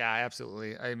 Yeah,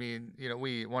 absolutely. I mean,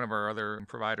 one of our other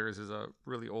providers is a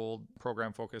really old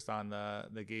program focused on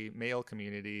the gay male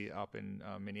community up in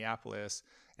Minneapolis,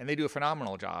 and they do a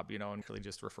phenomenal job, and actually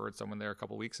just referred someone there a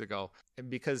couple weeks ago. And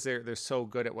because they're so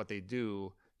good at what they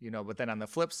do, but then on the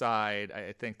flip side,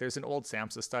 I think there's an old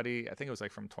SAMHSA study, I think it was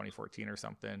like from 2014 or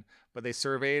something, but they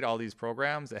surveyed all these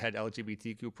programs that had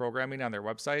LGBTQ programming on their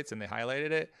websites, and they highlighted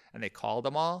it, and they called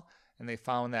them all. And they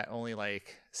found that only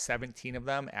like 17 of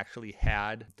them actually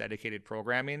had dedicated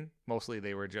programming. Mostly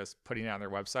they were just putting it on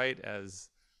their website as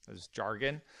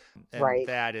jargon. And right.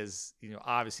 That is,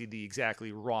 obviously the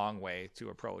exactly wrong way to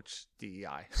approach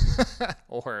DEI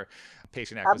or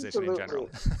patient acquisition Absolutely. in general.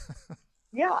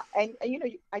 Yeah. And,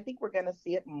 I think we're going to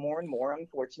see it more and more,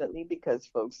 unfortunately, because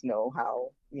folks know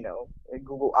how,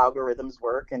 Google algorithms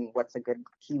work and what's a good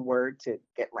keyword to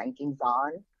get rankings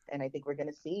on. And I think we're going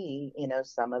to see,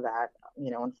 some of that,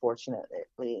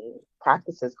 unfortunately,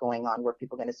 practices going on where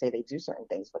people are going to say they do certain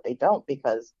things, but they don't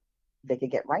because they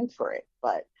could get ranked for it.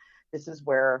 But this is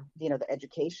where, the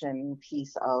education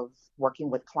piece of working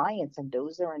with clients, and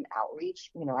those are in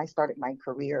outreach. I started my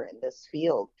career in this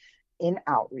field in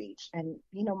outreach. And,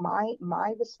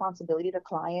 my responsibility to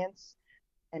clients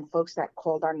and folks that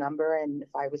called our number, and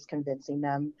if I was convincing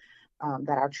them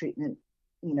that our treatment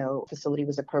facility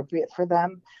was appropriate for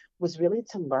them, was really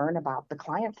to learn about the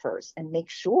client first and make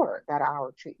sure that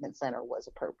our treatment center was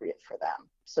appropriate for them.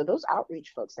 So those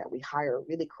outreach folks that we hire are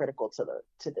really critical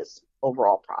to this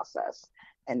overall process.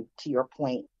 And to your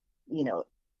point,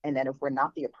 and then if we're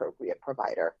not the appropriate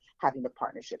provider, having the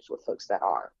partnerships with folks that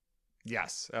are.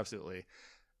 Yes, absolutely.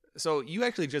 So you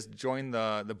actually just joined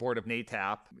the board of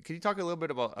NATAP. Can you talk a little bit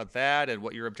about that and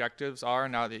what your objectives are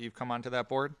now that you've come onto that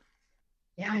board?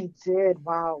 Yeah, I did.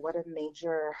 Wow, what a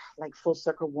major, full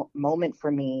circle moment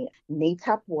for me.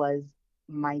 NATAP was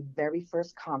my very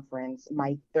first conference,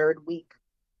 my third week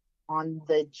on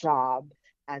the job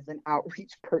as an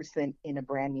outreach person in a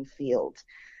brand new field.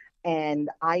 And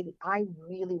I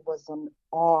really was in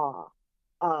awe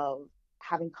of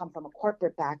having come from a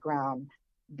corporate background,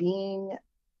 being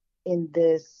in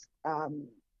this,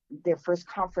 their first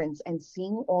conference, and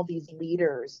seeing all these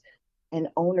leaders and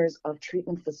owners of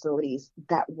treatment facilities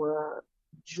that were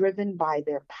driven by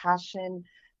their passion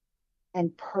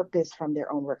and purpose from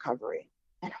their own recovery.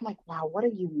 And I'm like, wow, what a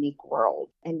unique world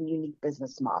and unique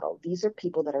business model. These are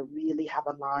people that are really have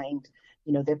aligned,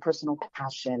 their personal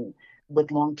passion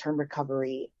with long-term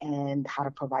recovery and how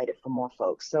to provide it for more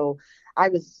folks. So I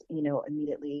was,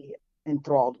 immediately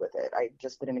enthralled with it. I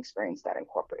just didn't experience that in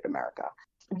corporate America.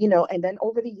 And then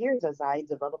over the years, as I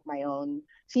developed my own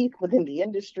teeth within the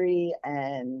industry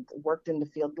and worked in the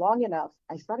field long enough,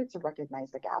 I started to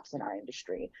recognize the gaps in our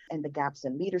industry and the gaps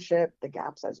in leadership, the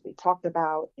gaps, as we talked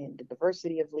about, in the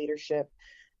diversity of leadership.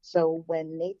 So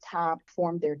when NATAP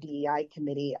formed their DEI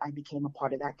committee, I became a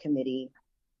part of that committee.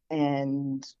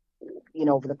 And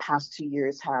over the past 2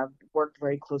 years have worked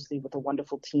very closely with a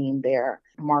wonderful team there.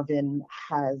 Marvin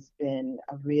has been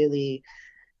a really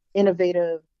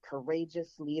innovative,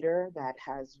 courageous leader that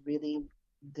has really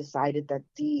decided that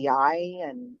DEI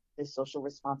and the social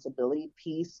responsibility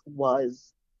piece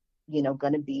was,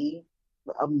 going to be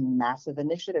a massive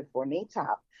initiative for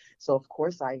NATAP. So of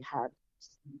course I had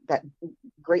that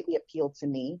greatly appealed to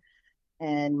me.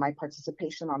 And my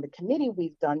participation on the committee,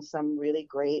 we've done some really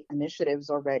great initiatives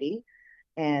already.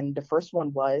 And the first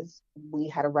one was we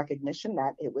had a recognition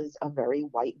that it was a very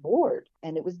white board.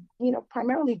 And it was,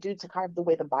 primarily due to kind of the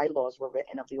way the bylaws were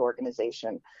written of the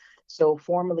organization. So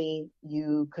formally,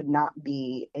 you could not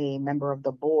be a member of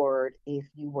the board if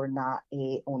you were not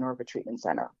a owner of a treatment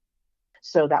center.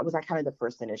 So that was kind of the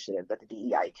first initiative that the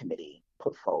DEI committee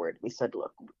put forward. We said,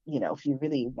 look, if you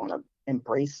really want to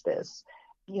embrace this,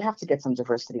 you have to get some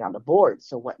diversity on the board.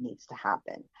 So what needs to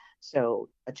happen? So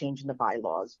a change in the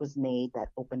bylaws was made that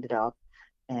opened it up.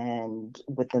 And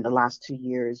within the last 2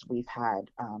 years, we've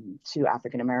had 2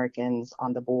 African Americans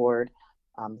on the board,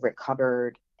 Rick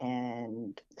Hubbard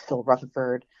and Phil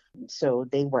Rutherford. So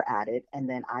they were added. And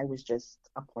then I was just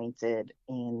appointed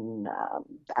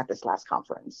at this last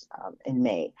conference in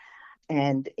May.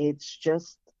 And it's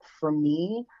just, for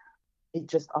me, it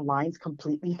just aligns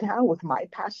completely now with my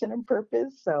passion and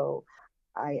purpose. So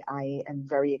I am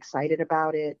very excited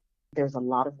about it. There's a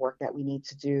lot of work that we need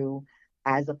to do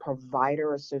as a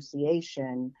provider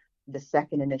association. The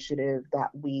second initiative that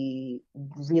we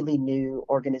really knew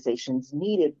organizations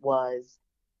needed was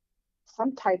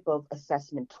some type of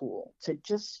assessment tool to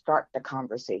just start the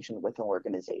conversation with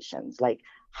organizations. Like,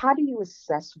 how do you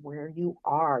assess where you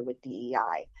are with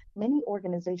DEI? Many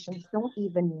organizations don't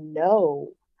even know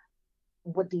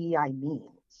what DEI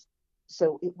means.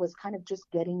 So it was kind of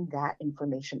just getting that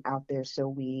information out there. So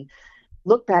we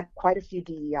looked at quite a few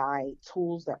DEI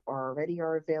tools that already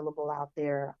are available out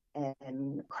there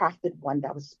and crafted one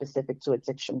that was specific to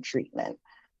addiction treatment.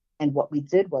 And what we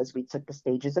did was we took the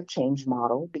stages of change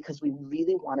model because we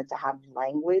really wanted to have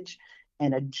language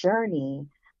and a journey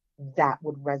that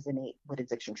would resonate with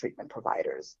addiction treatment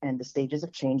providers. And the stages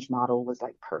of change model was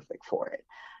perfect for it.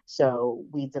 So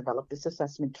we developed this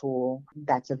assessment tool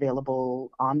that's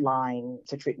available online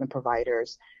to treatment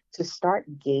providers to start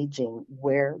gauging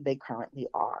where they currently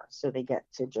are. So they get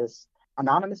to just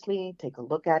anonymously take a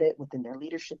look at it within their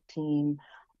leadership team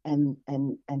and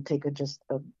take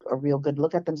a real good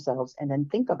look at themselves and then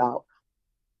think about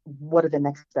what are the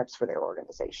next steps for their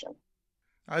organization.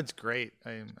 That's great.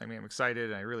 I'm excited,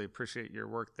 and I really appreciate your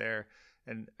work there.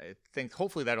 And I think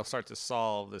hopefully that'll start to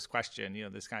solve this question.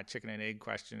 This kind of chicken and egg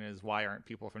question is, why aren't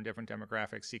people from different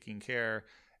demographics seeking care?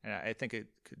 And I think it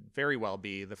could very well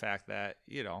be the fact that,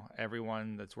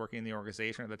 everyone that's working in the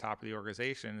organization or at the top of the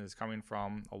organization is coming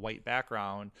from a white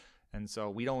background. And so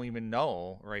we don't even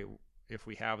know, right, if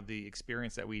we have the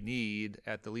experience that we need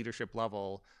at the leadership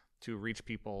level to reach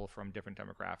people from different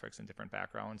demographics and different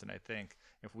backgrounds. And I think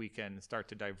if we can start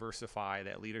to diversify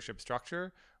that leadership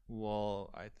structure,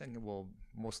 I think we'll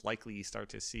most likely start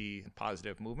to see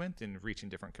positive movement in reaching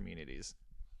different communities.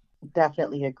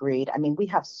 Definitely agreed. I mean, we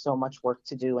have so much work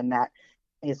to do, and that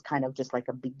is kind of just like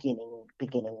a beginning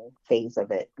phase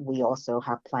of it. We also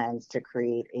have plans to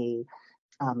create a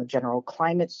general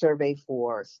climate survey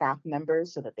for staff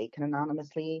members so that they can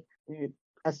anonymously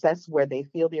assess where they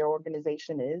feel their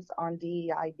organization is on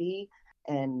DEIB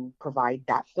and provide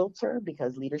that filter,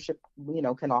 because leadership,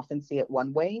 can often see it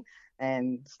one way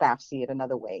and staff see it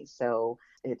another way. So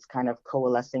it's kind of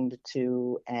coalescing the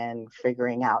two and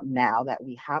figuring out, now that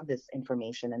we have this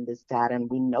information and this data and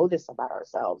we know this about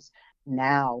ourselves,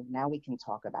 now we can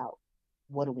talk about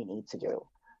what do we need to do.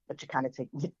 But you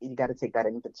got to take that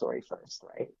inventory first,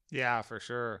 right? Yeah, for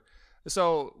sure.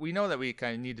 So we know that we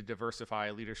kind of need to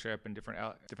diversify leadership and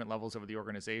different levels of the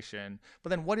organization. But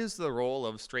then what is the role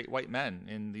of straight white men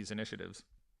in these initiatives?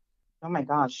 Oh my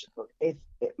gosh, if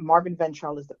Marvin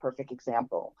Ventrell is the perfect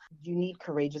example. You need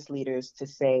courageous leaders to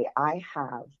say,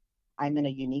 I'm in a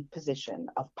unique position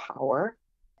of power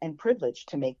and privilege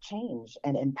to make change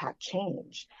and impact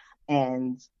change.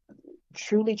 And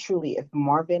truly, if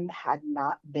Marvin had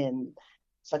not been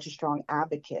such a strong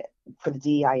advocate for the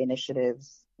DEI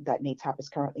initiatives that NATAP is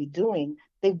currently doing,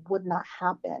 they would not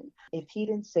happen if he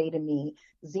didn't say to me,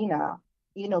 Zina,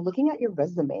 looking at your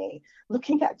resume,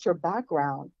 looking at your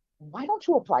background, why don't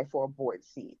you apply for a board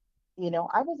seat?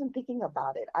 I wasn't thinking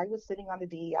about it. I was sitting on the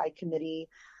DEI committee.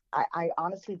 I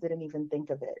honestly didn't even think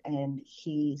of it. And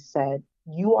he said,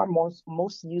 you are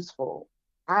most useful,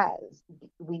 as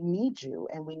we need you,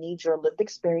 and we need your lived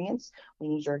experience. We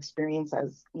need your experience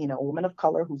as, a woman of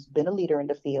color who's been a leader in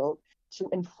the field to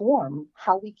inform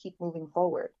how we keep moving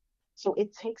forward. So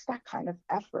it takes that kind of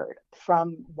effort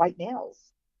from white males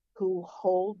who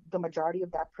hold the majority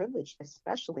of that privilege,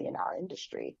 especially in our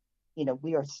industry.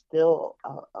 We are still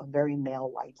a very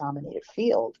male, white dominated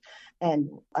field. And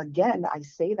again, I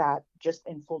say that just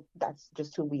in full, that's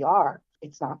just who we are.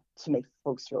 It's not to make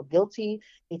folks feel guilty.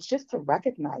 It's just to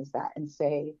recognize that and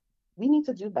say, we need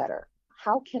to do better.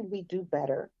 How can we do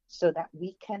better so that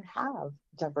we can have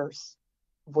diverse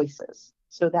voices,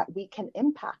 so that we can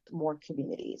impact more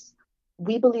communities?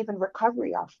 We believe in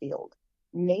recovery, our field.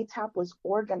 NATAP was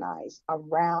organized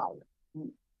around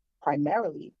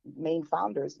primarily main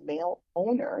founders, male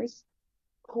owners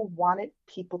who wanted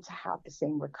people to have the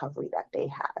same recovery that they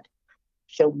had.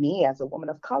 So me as a woman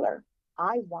of color,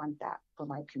 I want that for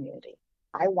my community.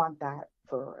 I want that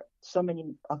for so many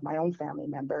of my own family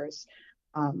members,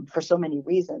 for so many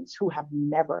reasons, who have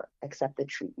never accepted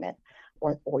treatment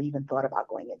or even thought about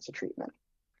going into treatment.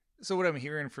 So what I'm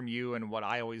hearing from you, and what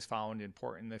I always found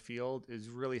important in the field, is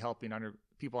really helping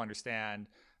people understand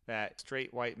that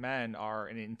straight white men are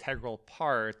an integral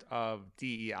part of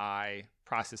DEI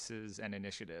processes and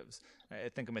initiatives. I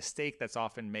think a mistake that's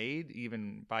often made,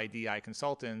 even by DEI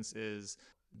consultants, is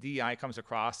DEI comes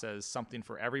across as something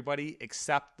for everybody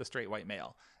except the straight white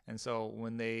male. And so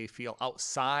when they feel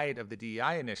outside of the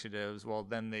DEI initiatives, well,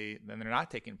 then they're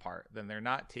not taking part. Then they're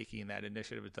not taking that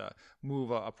initiative to move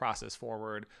a process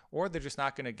forward, or they're just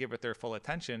not going to give it their full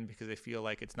attention because they feel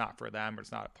like it's not for them or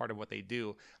it's not a part of what they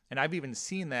do. And I've even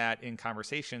seen that in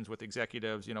conversations with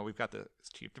executives. We've got the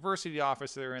chief diversity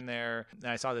officer in there.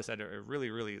 And I saw this at a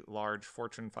really, really large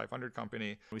Fortune 500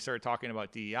 company. We started talking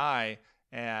about DEI,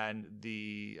 and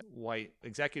the white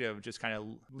executive just kind of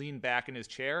leaned back in his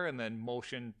chair and then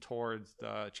motioned towards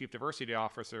the chief diversity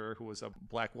officer, who was a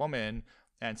Black woman,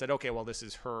 and said, okay, well, this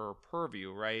is her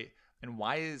purview, right? And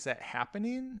why is that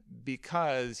happening?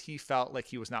 Because he felt like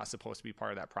he was not supposed to be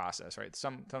part of that process, right?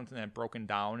 Something had broken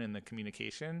down in the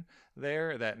communication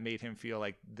there that made him feel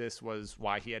like this was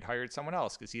why he had hired someone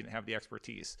else, because he didn't have the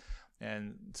expertise.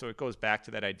 And so it goes back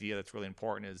to that idea that's really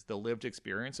important, is the lived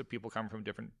experience of people coming from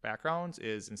different backgrounds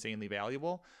is insanely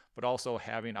valuable, but also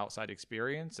having outside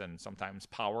experience and sometimes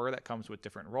power that comes with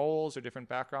different roles or different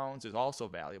backgrounds is also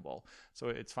valuable. So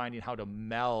it's finding how to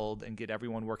meld and get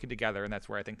everyone working together. And that's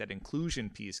where I think that inclusion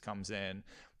piece comes in,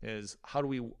 is how do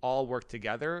we all work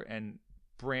together and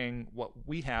bring what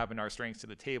we have in our strengths to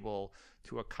the table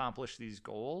to accomplish these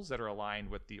goals that are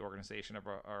aligned with the organization of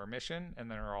our mission,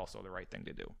 and then are also the right thing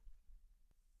to do.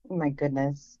 My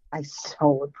goodness, I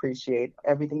so appreciate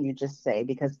everything you just say,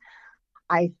 because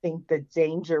I think the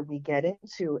danger we get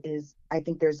into is, I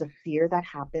think there's a fear that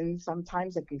happens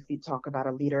sometimes. Like if you talk about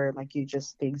a leader, like the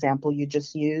example you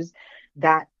just used,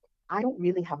 that I don't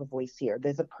really have a voice here.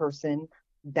 There's a person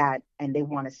and they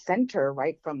want to center,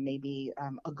 right, from maybe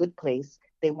a good place,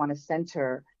 they want to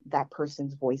center that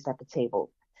person's voice at the table.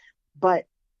 But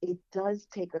it does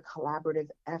take a collaborative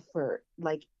effort,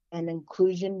 and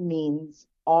inclusion means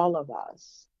all of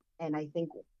us. And I think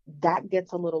that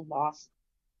gets a little lost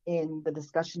in the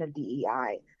discussion of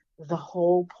DEI. The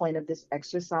whole point of this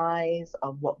exercise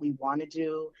of what we want to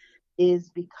do is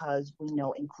because we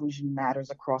know inclusion matters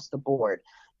across the board.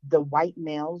 The white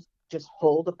males just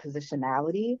hold a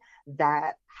positionality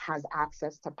that has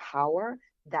access to power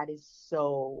that is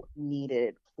so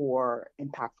needed for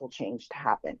impactful change to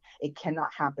happen. It cannot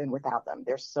happen without them.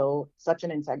 They're such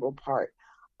an integral part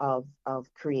of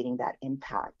creating that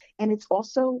impact. And it's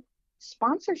also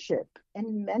sponsorship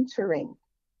and mentoring.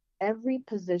 Every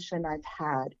position I've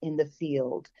had in the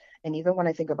field, and even when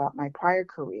I think about my prior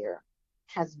career,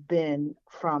 has been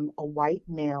from a white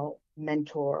male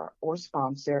mentor or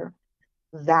sponsor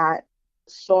that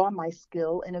saw my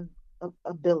skill and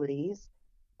abilities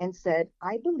and said,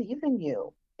 I believe in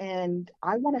you and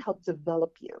I want to help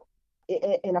develop you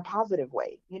in a positive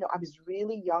way. I was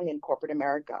really young in corporate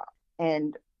America,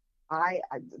 and I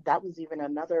that was even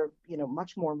another,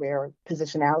 much more rare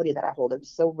positionality that I hold. It was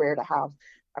so rare to have.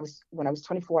 When I was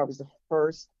 24, I was the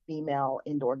first female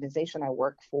in the organization I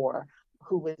worked for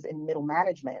who was in middle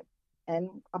management, and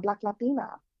a Black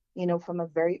Latina, from a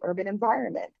very urban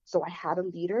environment. So I had a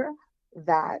leader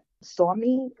that saw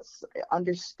me,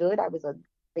 understood I was a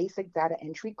basic data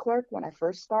entry clerk when I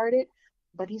first started,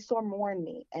 but he saw more in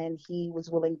me and he was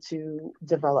willing to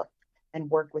develop and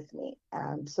work with me.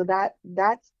 So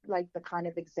that's like the kind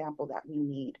of example that we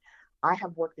need. I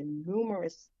have worked in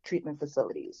numerous treatment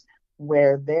facilities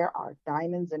where there are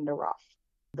diamonds in the rough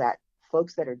that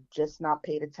folks that are just not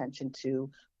paid attention to,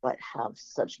 but have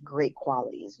such great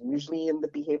qualities. Usually in the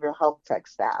behavioral health tech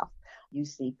staff, you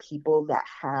see people that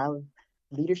have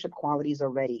leadership qualities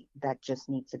already that just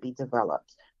need to be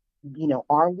developed.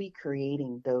 Are we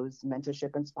creating those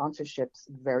mentorship and sponsorships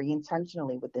very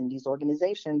intentionally within these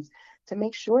organizations to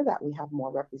make sure that we have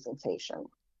more representation?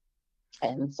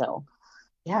 And so,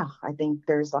 yeah, I think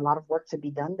there's a lot of work to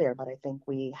be done there, but I think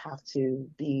we have to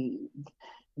be,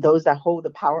 those that hold the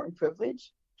power and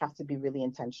privilege have to be really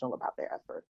intentional about their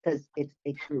effort because it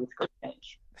creates good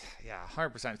change. Yeah,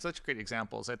 100%. Such great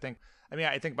examples. I think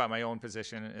about my own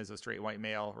position as a straight white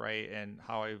male, right? And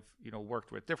how I've,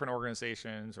 worked with different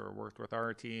organizations or worked with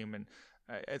our team. And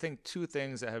I think two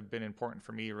things that have been important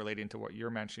for me relating to what you're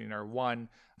mentioning are, one,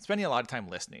 spending a lot of time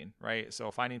listening, right? So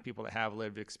finding people that have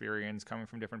lived experience, coming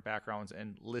from different backgrounds,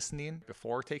 and listening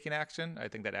before taking action. I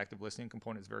think that active listening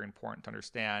component is very important to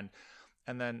understand.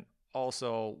 And then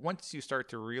also, once you start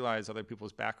to realize other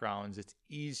people's backgrounds, it's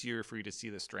easier for you to see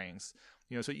the strengths.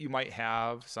 So you might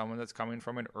have someone that's coming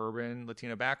from an urban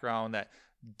Latino background that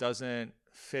doesn't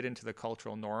fit into the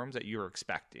cultural norms that you're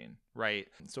expecting, right?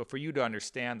 So for you to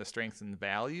understand the strengths and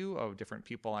value of different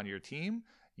people on your team,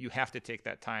 you have to take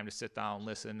that time to sit down,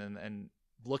 listen, and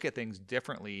look at things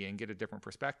differently and get a different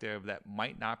perspective that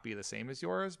might not be the same as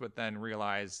yours, but then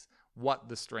realize what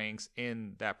the strengths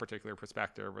in that particular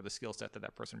perspective or the skill set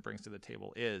that person brings to the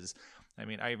table is.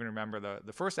 I even remember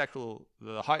the first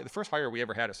hire we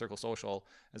ever had at Circle Social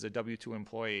as a W-2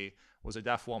 employee was a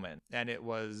deaf woman, and it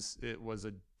was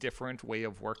a different way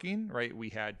of working, right? We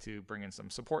had to bring in some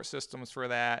support systems for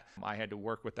that. I had to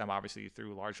work with them obviously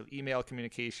through largely email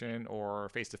communication or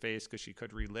face-to-face because she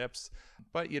could read lips,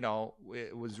 but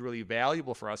it was really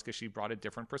valuable for us because she brought a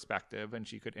different perspective and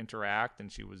she could interact,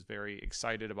 and she was very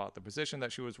excited about the position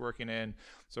that she was working in,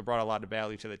 so it brought a lot of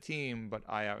value to the team. But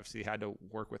I obviously had to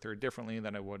work with her differently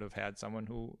than I would have had someone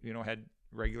who had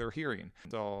regular hearing.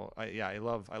 So I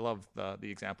love the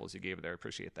examples you gave there. I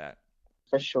appreciate that.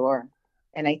 For sure.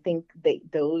 And I think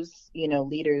those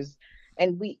leaders,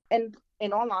 and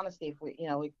in all honesty,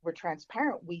 if we're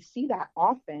transparent, we see that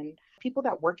often. People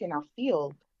that work in our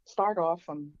field start off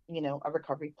from a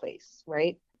recovery place,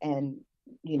 right? And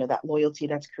that loyalty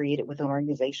that's created with an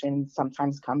organization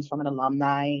sometimes comes from an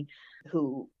alumni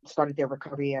who started their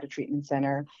recovery at a treatment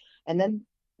center, and then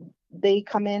they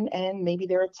come in and maybe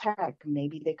they're a tech,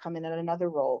 maybe they come in at another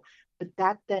role, but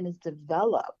that then is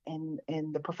developed, and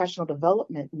the professional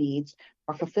development needs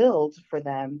are fulfilled for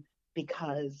them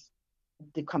because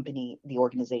the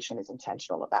organization is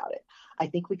intentional about it. I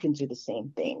think we can do the same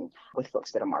thing with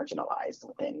folks that are marginalized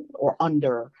within or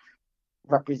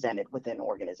underrepresented within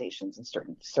organizations in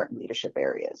certain leadership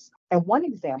areas. And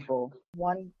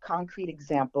one concrete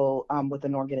example with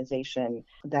an organization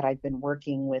that I've been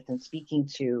working with and speaking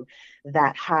to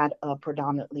that had a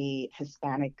predominantly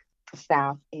Hispanic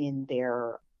staff in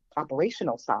their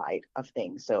operational side of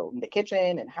things, so in the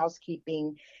kitchen and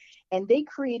housekeeping, and they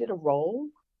created a role.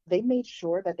 They made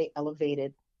sure that they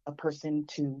elevated a person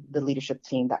to the leadership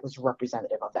team that was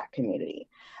representative of that community.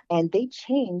 And they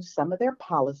changed some of their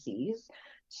policies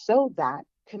so that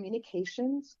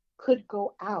communications could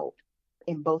go out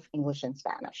in both English and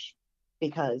Spanish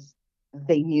because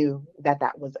they knew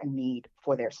that was a need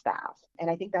for their staff. And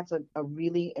I think that's a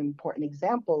really important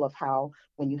example of how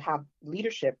when you have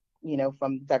leadership,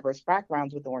 from diverse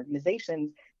backgrounds with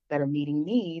organizations that are meeting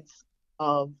needs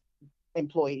of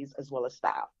employees as well as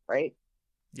staff, right?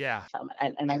 Yeah.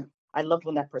 And I loved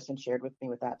when that person shared with me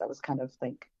with that. That was kind of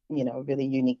like, really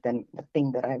unique than the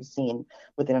thing that I've seen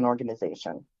within an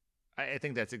organization. I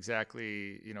think that's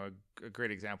exactly, a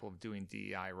great example of doing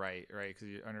DEI right? Because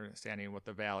you're understanding what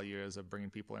the value is of bringing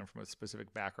people in from a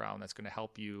specific background that's going to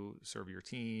help you serve your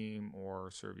team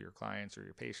or serve your clients or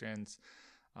your patients.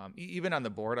 Even on the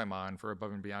board I'm on for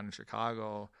Above and Beyond in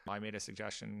Chicago, I made a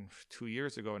suggestion 2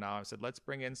 years ago now. I said, let's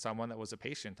bring in someone that was a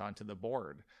patient onto the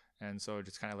board. And so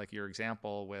just kind of like your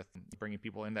example with bringing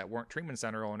people in that weren't treatment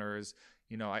center owners,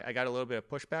 I got a little bit of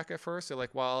pushback at first. They're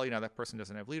like, well, that person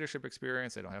doesn't have leadership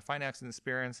experience. They don't have finance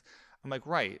experience. I'm like,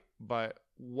 right, but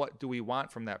what do we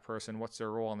want from that person? What's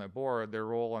their role on their board? Their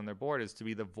role on their board is to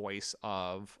be the voice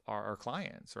of our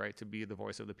clients, right? To be the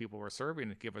voice of the people we're serving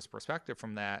and give us perspective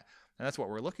from that. And that's what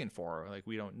we're looking for. Like,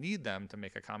 we don't need them to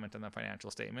make a comment on the financial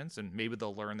statements, and maybe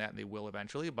they'll learn that and they will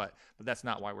eventually, but that's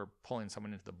not why we're pulling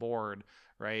someone into the board,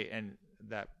 right? And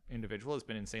that individual has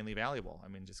been insanely valuable. I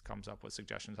mean, just comes up with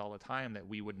suggestions all the time that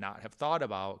we would not have thought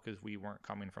about because we weren't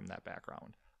coming from that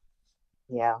background.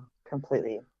 Yeah,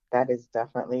 completely. That is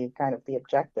definitely kind of the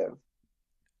objective.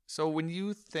 So when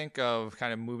you think of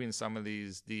kind of moving some of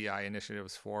these DEI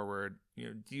initiatives forward,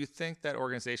 do you think that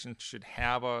organizations should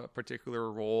have a particular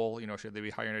role? Should they be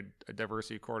hiring a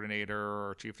diversity coordinator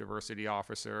or chief diversity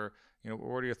officer?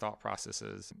 What are your thought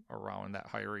processes around that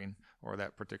hiring or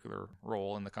that particular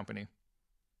role in the company?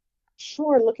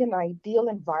 Sure, look, in an ideal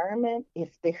environment,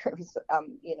 if there's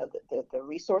the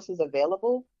resources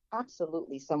available,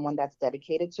 absolutely someone that's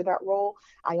dedicated to that role.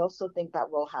 I also think that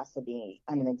role has to be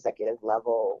on an executive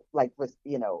level, like with,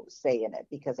 say in it,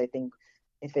 because I think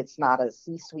if it's not a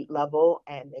C-suite level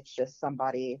and it's just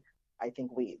somebody, I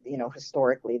think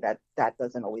historically that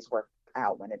doesn't always work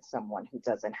out when it's someone who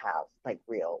doesn't have like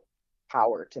real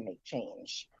power to make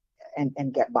change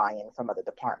and get buy-in from other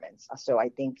departments. So I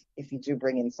think if you do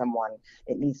bring in someone,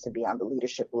 it needs to be on the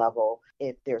leadership level.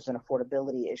 If there's an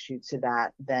affordability issue to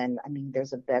that, then I mean,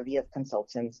 there's a bevy of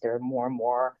consultants. There are more and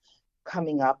more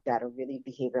coming up that are really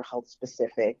behavioral health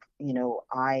specific.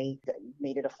 I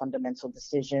made it a fundamental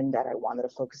decision that I wanted to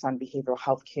focus on behavioral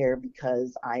health care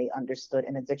because I understood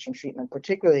in addiction treatment,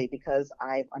 particularly because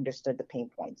I've understood the pain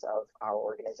points of our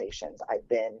organizations. I've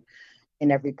been in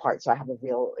every part. So I have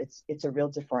it's a real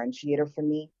differentiator for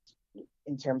me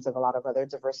in terms of a lot of other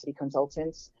diversity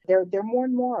consultants. They're more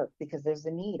and more because there's a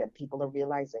need and people are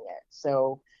realizing it.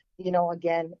 So,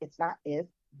 again, it's not if,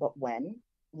 but when,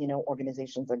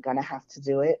 organizations are going to have to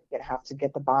do it. You're going to have to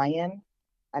get the buy-in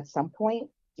at some point.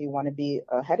 Do you want to be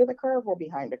ahead of the curve or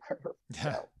behind the curve?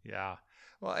 So. Yeah.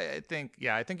 Well, I think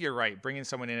you're right. Bringing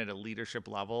someone in at a leadership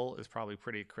level is probably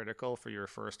pretty critical for your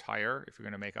first hire if you're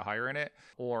going to make a hire in it,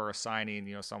 or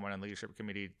assigning, someone on leadership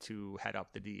committee to head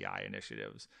up the DEI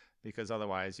initiatives, because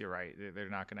otherwise, you're right, they're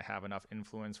not going to have enough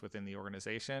influence within the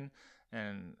organization.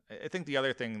 And I think the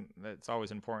other thing that's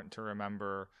always important to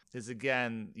remember is,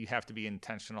 again, you have to be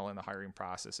intentional in the hiring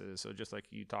processes. So just like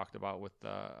you talked about with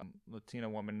the Latina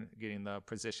woman getting the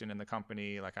position in the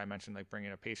company, like I mentioned, like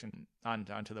bringing a patient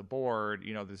onto the board,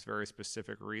 there's very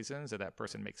specific reasons that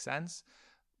person makes sense.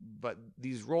 But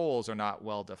these roles are not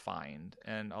well defined.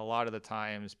 And a lot of the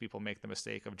times people make the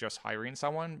mistake of just hiring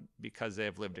someone because they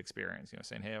have lived experience,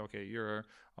 saying, hey, okay, you're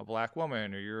a Black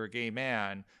woman or you're a gay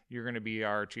man, you're going to be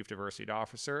our chief diversity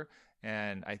officer.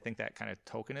 And I think that kind of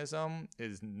tokenism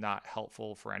is not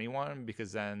helpful for anyone,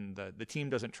 because then the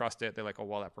team doesn't trust it. They're like, oh,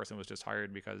 well, that person was just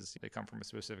hired because they come from a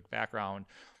specific background.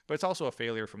 But it's also a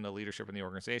failure from the leadership and the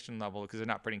organization level, because they're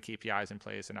not putting KPIs in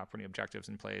place, they're not putting objectives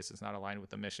in place, it's not aligned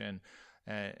with the mission.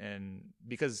 And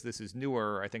because this is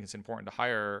newer, I think it's important to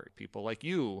hire people like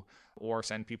you, or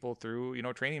send people through,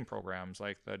 training programs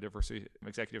like the diversity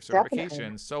executive certification.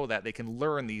 Definitely. So that they can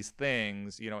learn these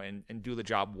things, and do the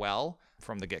job well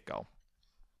from the get-go.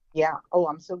 Yeah. Oh,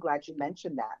 I'm so glad you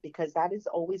mentioned that, because that is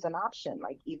always an option.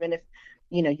 Like, even if,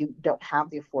 you don't have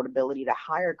the affordability to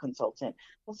hire a consultant,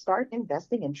 well, start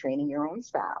investing in training your own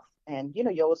staff. And,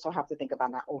 you also have to think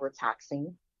about not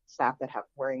overtaxing staff that have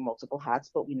wearing multiple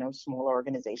hats, but we know smaller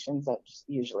organizations, that's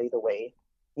usually the way,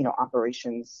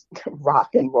 operations rock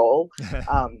and roll.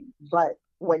 But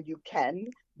when you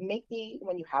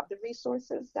when you have the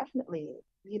resources, definitely,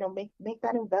 make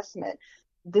that investment.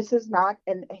 This is not,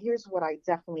 and here's what I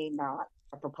definitely not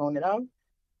a proponent of: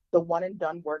 the one and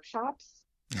done workshops.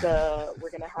 We're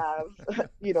gonna have, I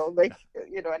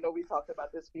know we talked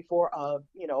about this before, of,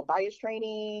 bias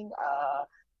training,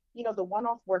 the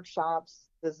one-off workshops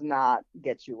does not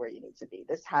get you where you need to be.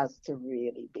 This has to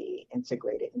really be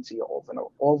integrated into your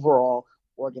overall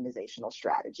organizational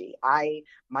strategy.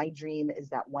 My dream is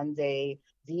that one day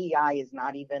DEI is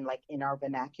not even like in our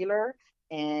vernacular,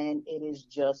 and it is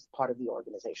just part of the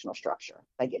organizational structure.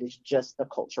 Like, it is just the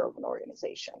culture of an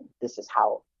organization. This is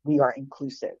how we are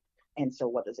inclusive. And so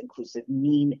what does inclusive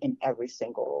mean in every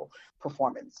single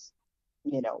performance,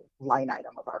 line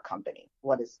item of our company?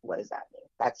 What does that mean?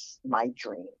 That's my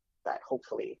dream that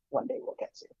hopefully one day we'll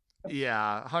get to.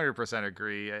 Yeah, 100%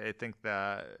 agree. I think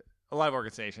that a lot of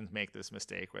organizations make this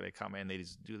mistake where they come in, they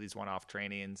just do these one-off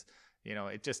trainings.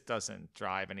 It just doesn't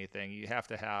drive anything. You have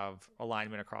to have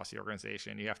alignment across the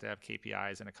organization. You have to have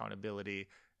KPIs and accountability.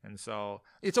 And so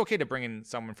it's okay to bring in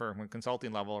someone from a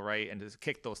consulting level, right, and just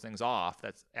kick those things off.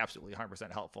 That's absolutely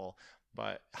 100% helpful.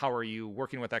 but how are you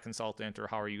working with that consultant, or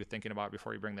how are you thinking about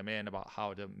before you bring them in about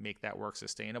how to make that work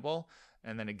sustainable?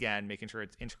 And then again, making sure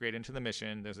it's integrated into the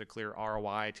mission. There's a clear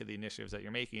ROI to the initiatives that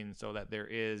you're making so that there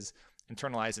is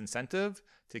internalized incentive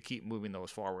to keep moving those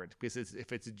forward. Because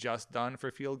if it's just done for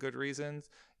feel good reasons,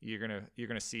 you're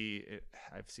gonna see it.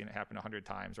 I've seen it happen 100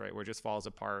 times, right? Where it just falls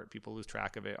apart. People lose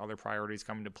track of it. Other priorities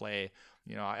come into play.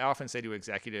 I often say to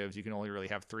executives, you can only really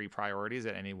have 3 priorities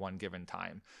at any one given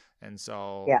time. And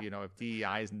so, if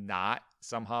DEI is not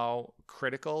somehow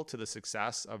critical to the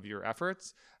success of your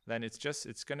efforts, then it's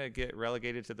going to get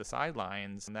relegated to the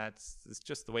sidelines. And it's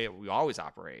just the way we always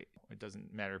operate. It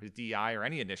doesn't matter if it's DEI or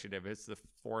any initiative, it's the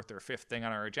 4th or 5th thing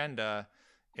on our agenda,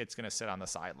 it's going to sit on the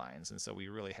sidelines. And so we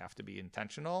really have to be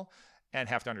intentional and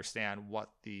have to understand what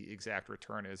the exact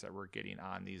return is that we're getting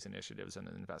on these initiatives and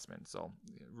investments. So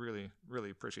really,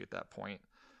 really appreciate that point.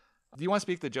 Do you want to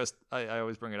speak to just, I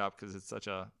always bring it up because it's such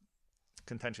a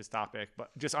contentious topic,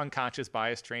 but just unconscious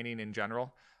bias training in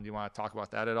general. Do you want to talk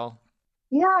about that at all?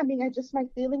 Yeah, my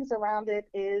feelings around it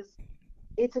is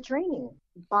it's a training.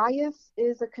 Bias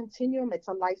is a continuum. It's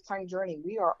a lifetime journey.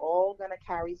 We are all going to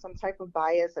carry some type of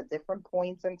bias at different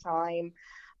points in time.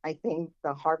 I think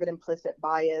the Harvard implicit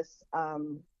bias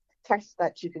test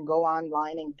that you can go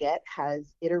online and get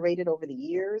has iterated over the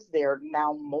years. There are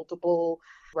now multiple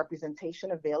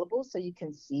representation available so you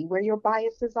can see where your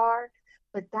biases are.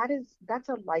 But that's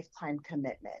a lifetime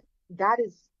commitment. That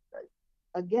is,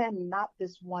 again, not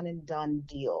this one and done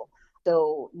deal.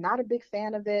 So not a big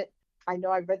fan of it. I know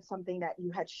I read something that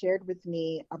you had shared with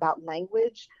me about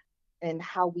language and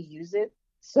how we use it.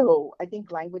 So I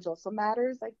think language also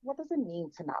matters. Like, what does it mean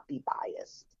to not be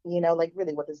biased?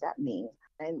 Really, what does that mean?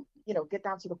 And, get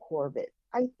down to the core of it.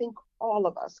 I think all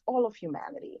of us, all of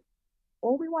humanity,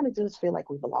 all we want to do is feel like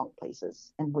we belong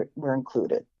places and we're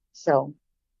included. So,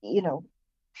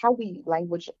 how we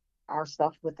language our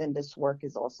stuff within this work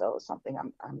is also something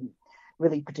I'm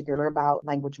really particular about.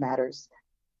 Language matters.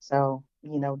 So,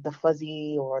 the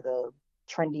fuzzy or the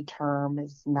trendy term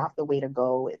is not the way to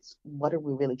go. It's what are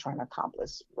we really trying to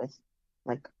accomplish with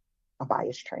like a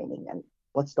bias training, and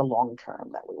what's the long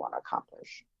term that we want to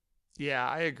accomplish? Yeah,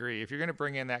 I agree. If you're going to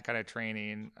bring in that kind of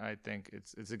training, I think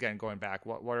it's again going back.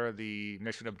 What are the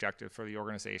mission objectives for the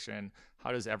organization?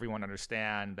 How does everyone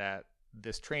understand that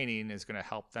this training is going to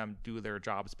help them do their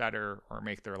jobs better or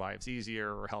make their lives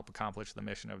easier or help accomplish the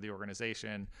mission of the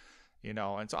organization?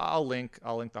 And so I'll link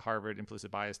the Harvard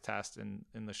implicit bias test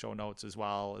in the show notes as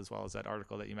well as that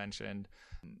article that you mentioned,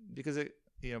 because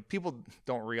people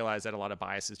don't realize that a lot of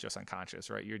bias is just unconscious,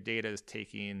 right? Your data is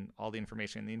taking all the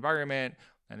information in the environment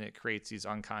and it creates these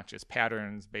unconscious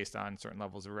patterns based on certain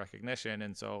levels of recognition.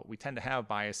 And so we tend to have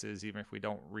biases even if we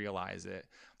don't realize it.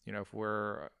 If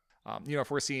we're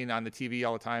seeing on the TV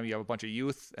all the time, you have a bunch of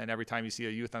youth, and every time you see a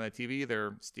youth on the TV,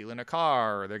 they're stealing a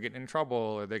car, or they're getting in trouble,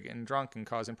 or they're getting drunk and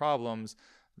causing problems,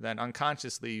 then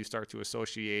unconsciously you start to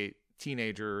associate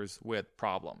teenagers with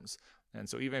problems. And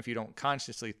so even if you don't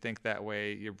consciously think that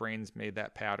way, your brain's made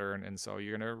that pattern, and so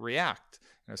you're going to react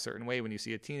in a certain way when you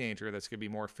see a teenager that's going to be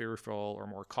more fearful or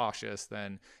more cautious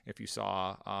than if you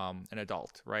saw an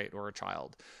adult, right, or a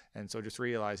child. And so just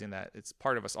realizing that it's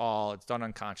part of us all, it's done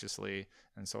unconsciously,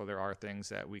 and so there are things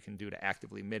that we can do to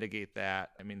actively mitigate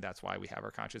that. That's why we have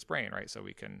our conscious brain, right? So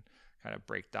we can kind of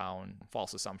break down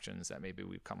false assumptions that maybe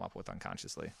we've come up with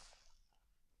unconsciously.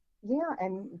 Yeah,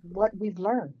 and what we've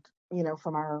learned,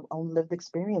 from our own lived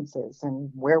experiences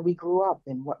and where we grew up,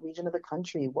 in what region of the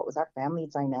country, what was our family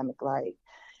dynamic like.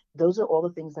 Those are all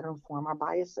the things that inform our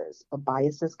biases. But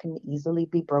biases can easily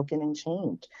be broken and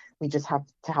changed. We just have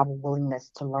to have a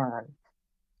willingness to learn.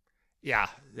 Yeah.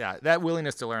 That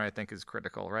willingness to learn, I think, is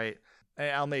critical, right?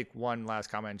 And I'll make one last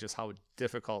comment, just how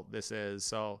difficult this is.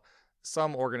 So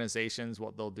some organizations,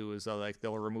 what they'll do is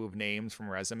they'll remove names from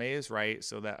resumes, right?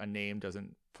 So that a name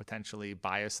doesn't potentially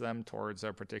bias them towards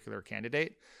a particular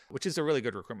candidate, which is a really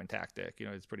good recruitment tactic.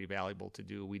 It's pretty valuable to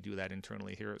do. We do that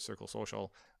internally here at Circle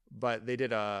Social. But they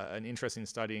did an interesting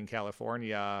study in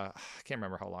California. I can't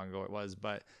remember how long ago it was,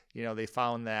 but they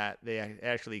found that they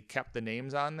actually kept the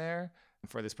names on there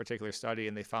for this particular study,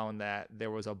 and they found that there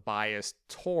was a bias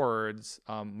towards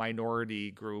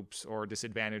minority groups or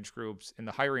disadvantaged groups in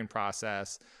the hiring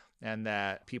process, and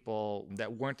that people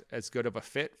that weren't as good of a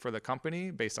fit for the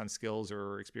company based on skills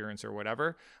or experience or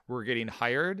whatever were getting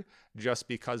hired just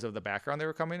because of the background they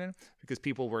were coming in, because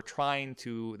people were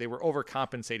they were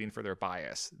overcompensating for their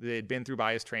bias. They had been through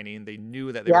bias training. They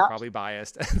knew that they were probably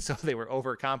biased. And so they were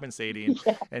overcompensating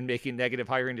and making negative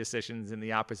hiring decisions in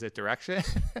the opposite direction.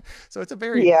 So it's a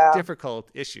very difficult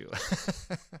issue.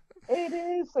 It It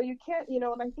is. So you can't,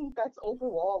 and I think that's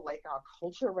overall like our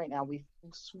culture right now. We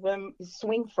swing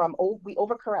from, we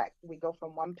overcorrect. We go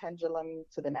from one pendulum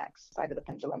to the next side of the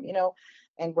pendulum,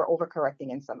 and we're overcorrecting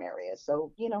in some areas.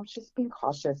 So, just being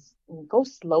cautious, go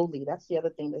slowly. That's the other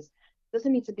thing. This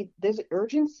doesn't need to be, there's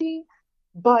urgency,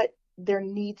 but there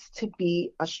needs to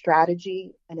be a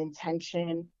strategy, an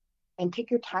intention, and take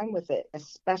your time with it,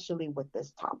 especially with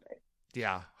this topic.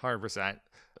 Yeah, 100%.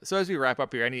 So as we wrap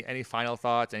up here, any final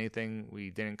thoughts, anything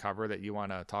we didn't cover that you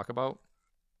want to talk about?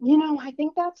 I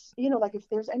think that's, like if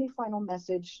there's any final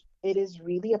message, it is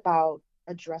really about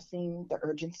addressing the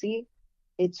urgency.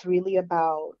 It's really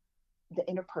about the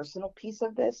interpersonal piece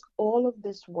of this. All of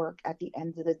this work at the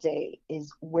end of the day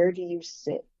is, where do you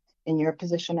sit in your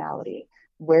positionality?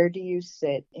 Where do you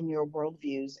sit in your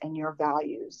worldviews and your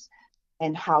values?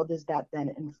 And how does that then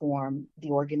inform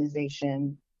the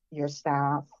organization, your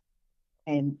staff,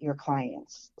 and your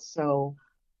clients? So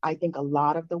I think a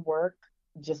lot of the work,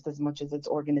 just as much as it's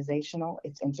organizational,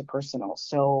 it's interpersonal.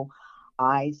 So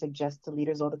I suggest to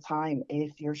leaders all the time,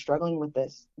 if you're struggling with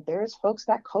this, there's folks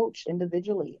that coach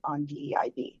individually on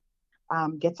DEIB.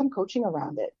 Get some coaching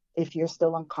around it. If you're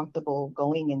still uncomfortable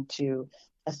going into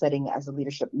a setting as a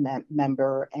leadership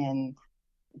member and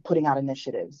putting out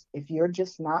initiatives, if you're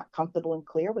just not comfortable and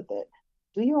clear with it,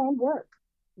 do your own work,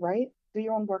 right? Do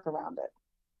your own work around it.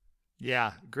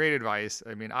 Yeah, great advice.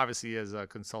 I mean, obviously, as a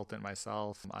consultant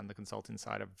myself on the consulting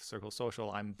side of Circle Social,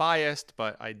 I'm biased,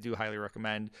 but I do highly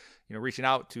recommend, reaching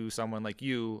out to someone like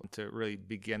you to really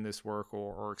begin this work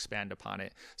or expand upon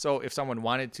it. So if someone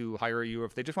wanted to hire you, or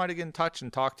if they just wanted to get in touch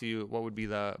and talk to you, what would be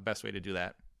the best way to do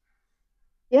that?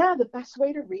 Yeah, the best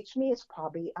way to reach me is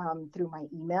probably through my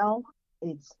email.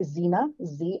 It's Zina,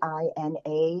 Zina,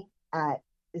 at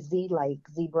Z like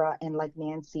zebra and like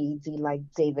Nancy, D like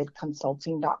David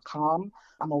consulting.com.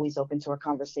 I'm always open to a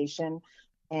conversation,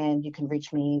 and you can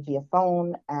reach me via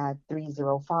phone at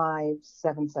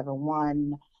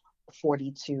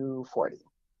 305-771-4240.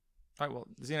 All right. Well,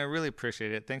 Zina, I really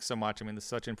appreciate it. Thanks so much. I mean, this is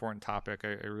such an important topic.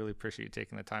 I really appreciate you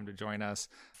taking the time to join us.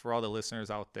 For all the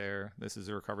listeners out there, this is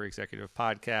the Recovery Executive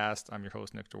Podcast. I'm your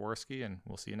host, Nick Jaworski, and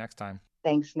we'll see you next time.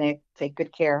 Thanks, Nick. Take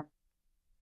good care.